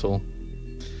vibe at all.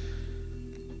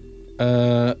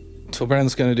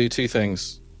 Torbrennan's going to do three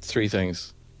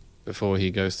things, before he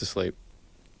goes to sleep.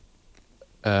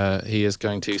 He is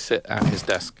going to sit at his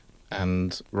desk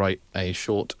and write a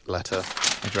short letter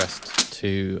addressed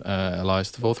to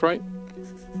Elias the Forthright.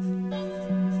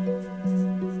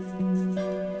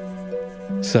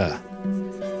 Sir,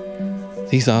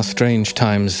 these are strange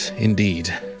times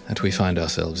indeed that we find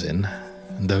ourselves in,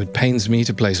 and though it pains me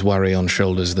to place worry on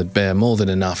shoulders that bear more than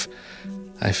enough,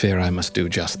 I fear I must do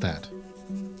just that.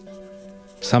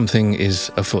 Something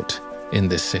is afoot in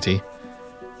this city.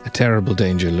 A terrible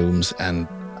danger looms, and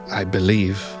I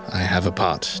believe I have a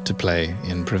part to play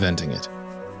in preventing it.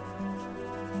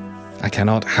 I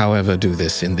cannot, however, do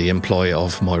this in the employ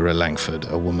of Moira Langford,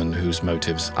 a woman whose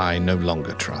motives I no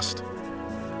longer trust.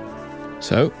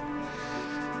 So,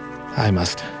 I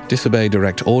must disobey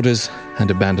direct orders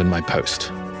and abandon my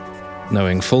post,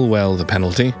 knowing full well the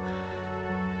penalty.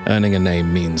 Earning a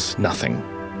name means nothing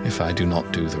if I do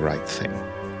not do the right thing.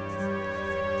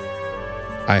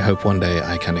 I hope one day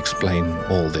I can explain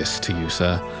all this to you,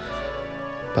 sir.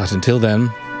 But until then,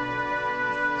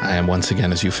 I am once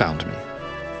again as you found me.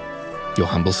 Your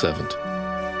humble servant,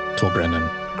 Torbrennan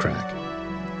Crag.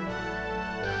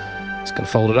 He's going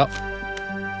to fold it up.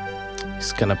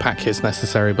 He's going to pack his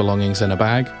necessary belongings in a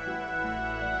bag.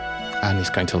 And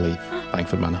he's going to leave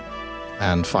Langford Manor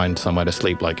and find somewhere to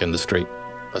sleep, like in the street,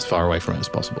 as far away from it as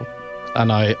possible.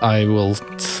 And I will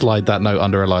slide that note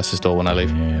under Elias's door when I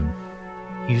leave.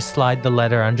 You slide the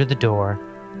letter under the door,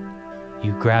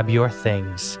 you grab your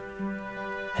things,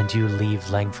 and you leave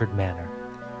Langford Manor.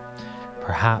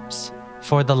 Perhaps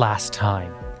for the last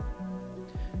time.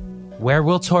 Where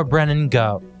will Torbrennan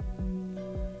go?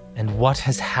 And what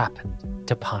has happened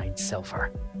to Pine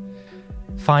Silver?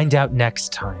 Find out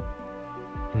next time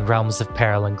in Realms of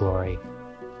Peril and Glory.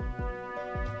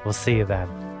 We'll see you then.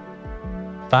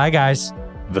 Bye, guys.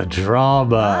 The drama.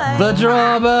 Bye. The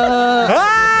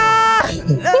drama.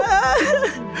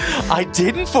 I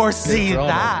didn't foresee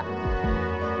that.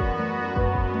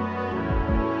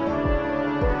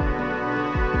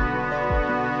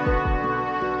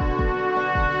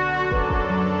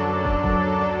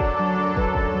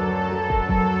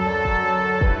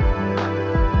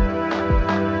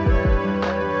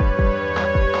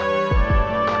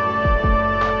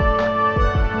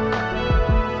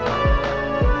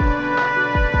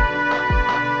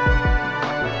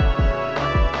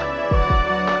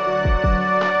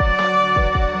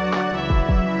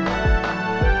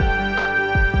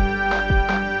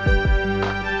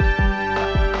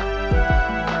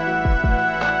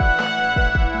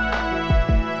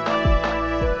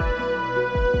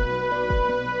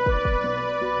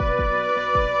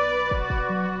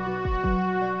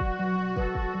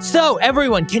 So,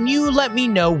 everyone, can you let me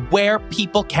know where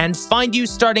people can find you,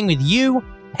 starting with you,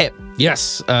 Pip?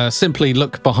 Yes, simply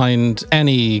look behind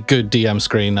any good DM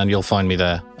screen and you'll find me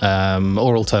there.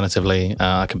 Or alternatively,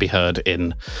 I can be heard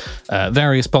in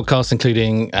various podcasts,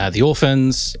 including The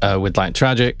Orphans, with Light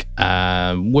Tragic,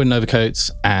 Wooden Overcoats,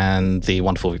 and The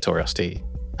Wonderful Victoriosity,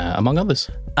 among others.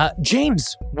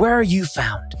 James, where are you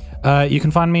found? You can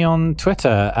find me on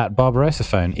Twitter at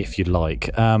Barbarosaphone if you'd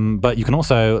like. But you can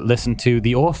also listen to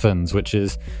The Orphans, which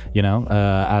is,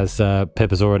 as Pip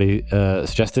has already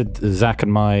suggested, Zach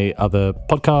and my other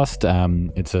podcast.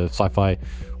 It's a sci-fi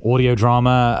audio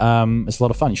drama. It's a lot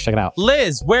of fun. You should check it out.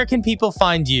 Liz, where can people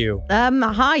find you?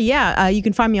 Hi, yeah. You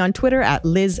can find me on Twitter at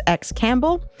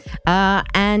LizXCampbell.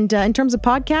 And in terms of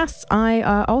podcasts, I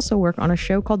also work on a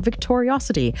show called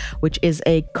Victoriosity, which is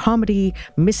a comedy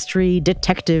mystery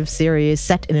detective series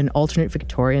set in an alternate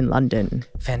Victorian London.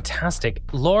 Fantastic.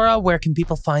 Laura, where can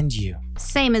people find you?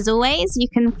 Same as always, you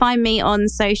can find me on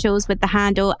socials with the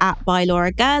handle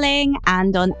 @bylauragirling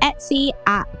and on Etsy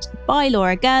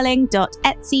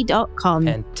 @bylauragirling.etsy.com.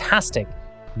 Fantastic.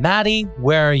 Maddie,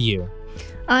 where are you?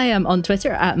 I am on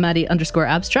Twitter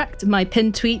 @Maddie_abstract. My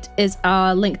pinned tweet is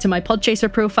a link to my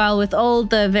Podchaser profile with all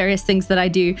the various things that I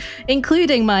do,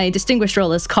 including my distinguished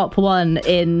role as Cop 1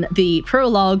 in the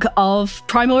prologue of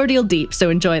Primordial Deep. So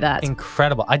enjoy that.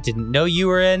 Incredible. I didn't know you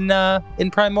were in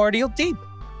Primordial Deep.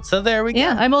 So there we go.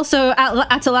 Yeah, I'm also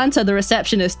Atalanta, the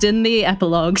receptionist, in the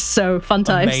epilogues. So fun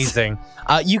times. Amazing.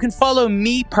 You can follow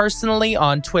me personally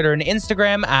on Twitter and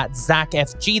Instagram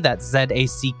 @ZachFG. That's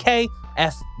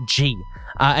ZACKFG.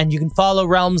 And you can follow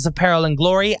Realms of Peril and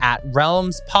Glory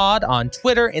 @RealmsPod on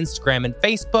Twitter, Instagram, and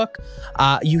Facebook.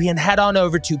 You can head on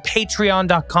over to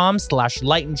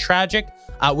patreon.com/lightandtragic,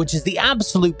 which is the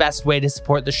absolute best way to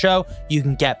support the show. You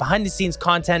can get behind-the-scenes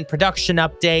content, production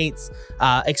updates,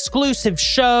 exclusive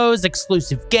shows,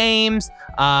 exclusive games.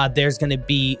 There's going to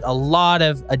be a lot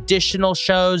of additional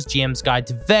shows, GM's Guide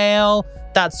to Vael,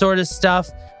 that sort of stuff.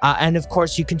 And of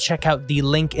course, you can check out the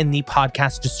link in the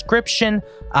podcast description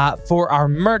for our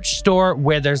merch store,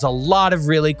 where there's a lot of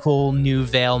really cool new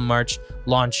Vael merch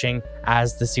launching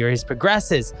as the series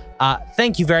progresses.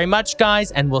 Thank you very much,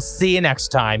 guys, and we'll see you next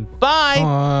time. Bye.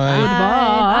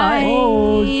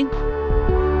 Goodbye. Bye.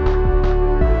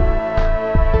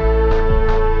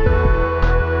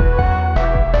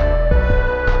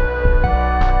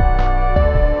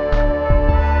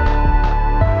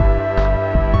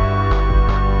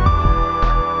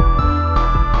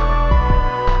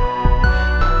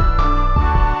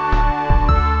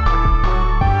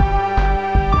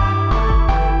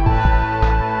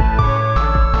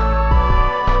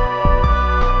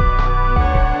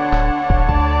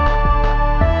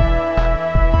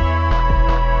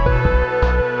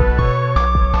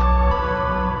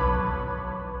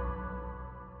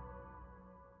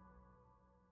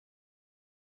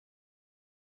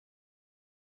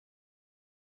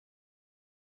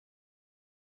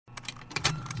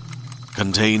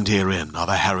 Contained herein are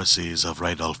the heresies of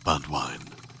Radolf Burntwine,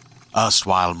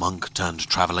 erstwhile monk turned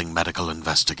traveling medical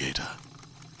investigator.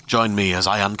 Join me as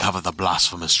I uncover the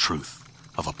blasphemous truth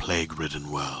of a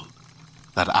plague-ridden world,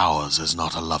 that ours is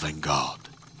not a loving God,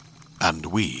 and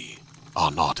we are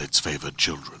not its favored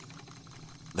children.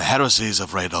 The heresies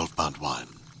of Radolf Burntwine,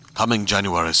 coming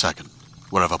January 2nd,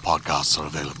 wherever podcasts are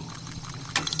available.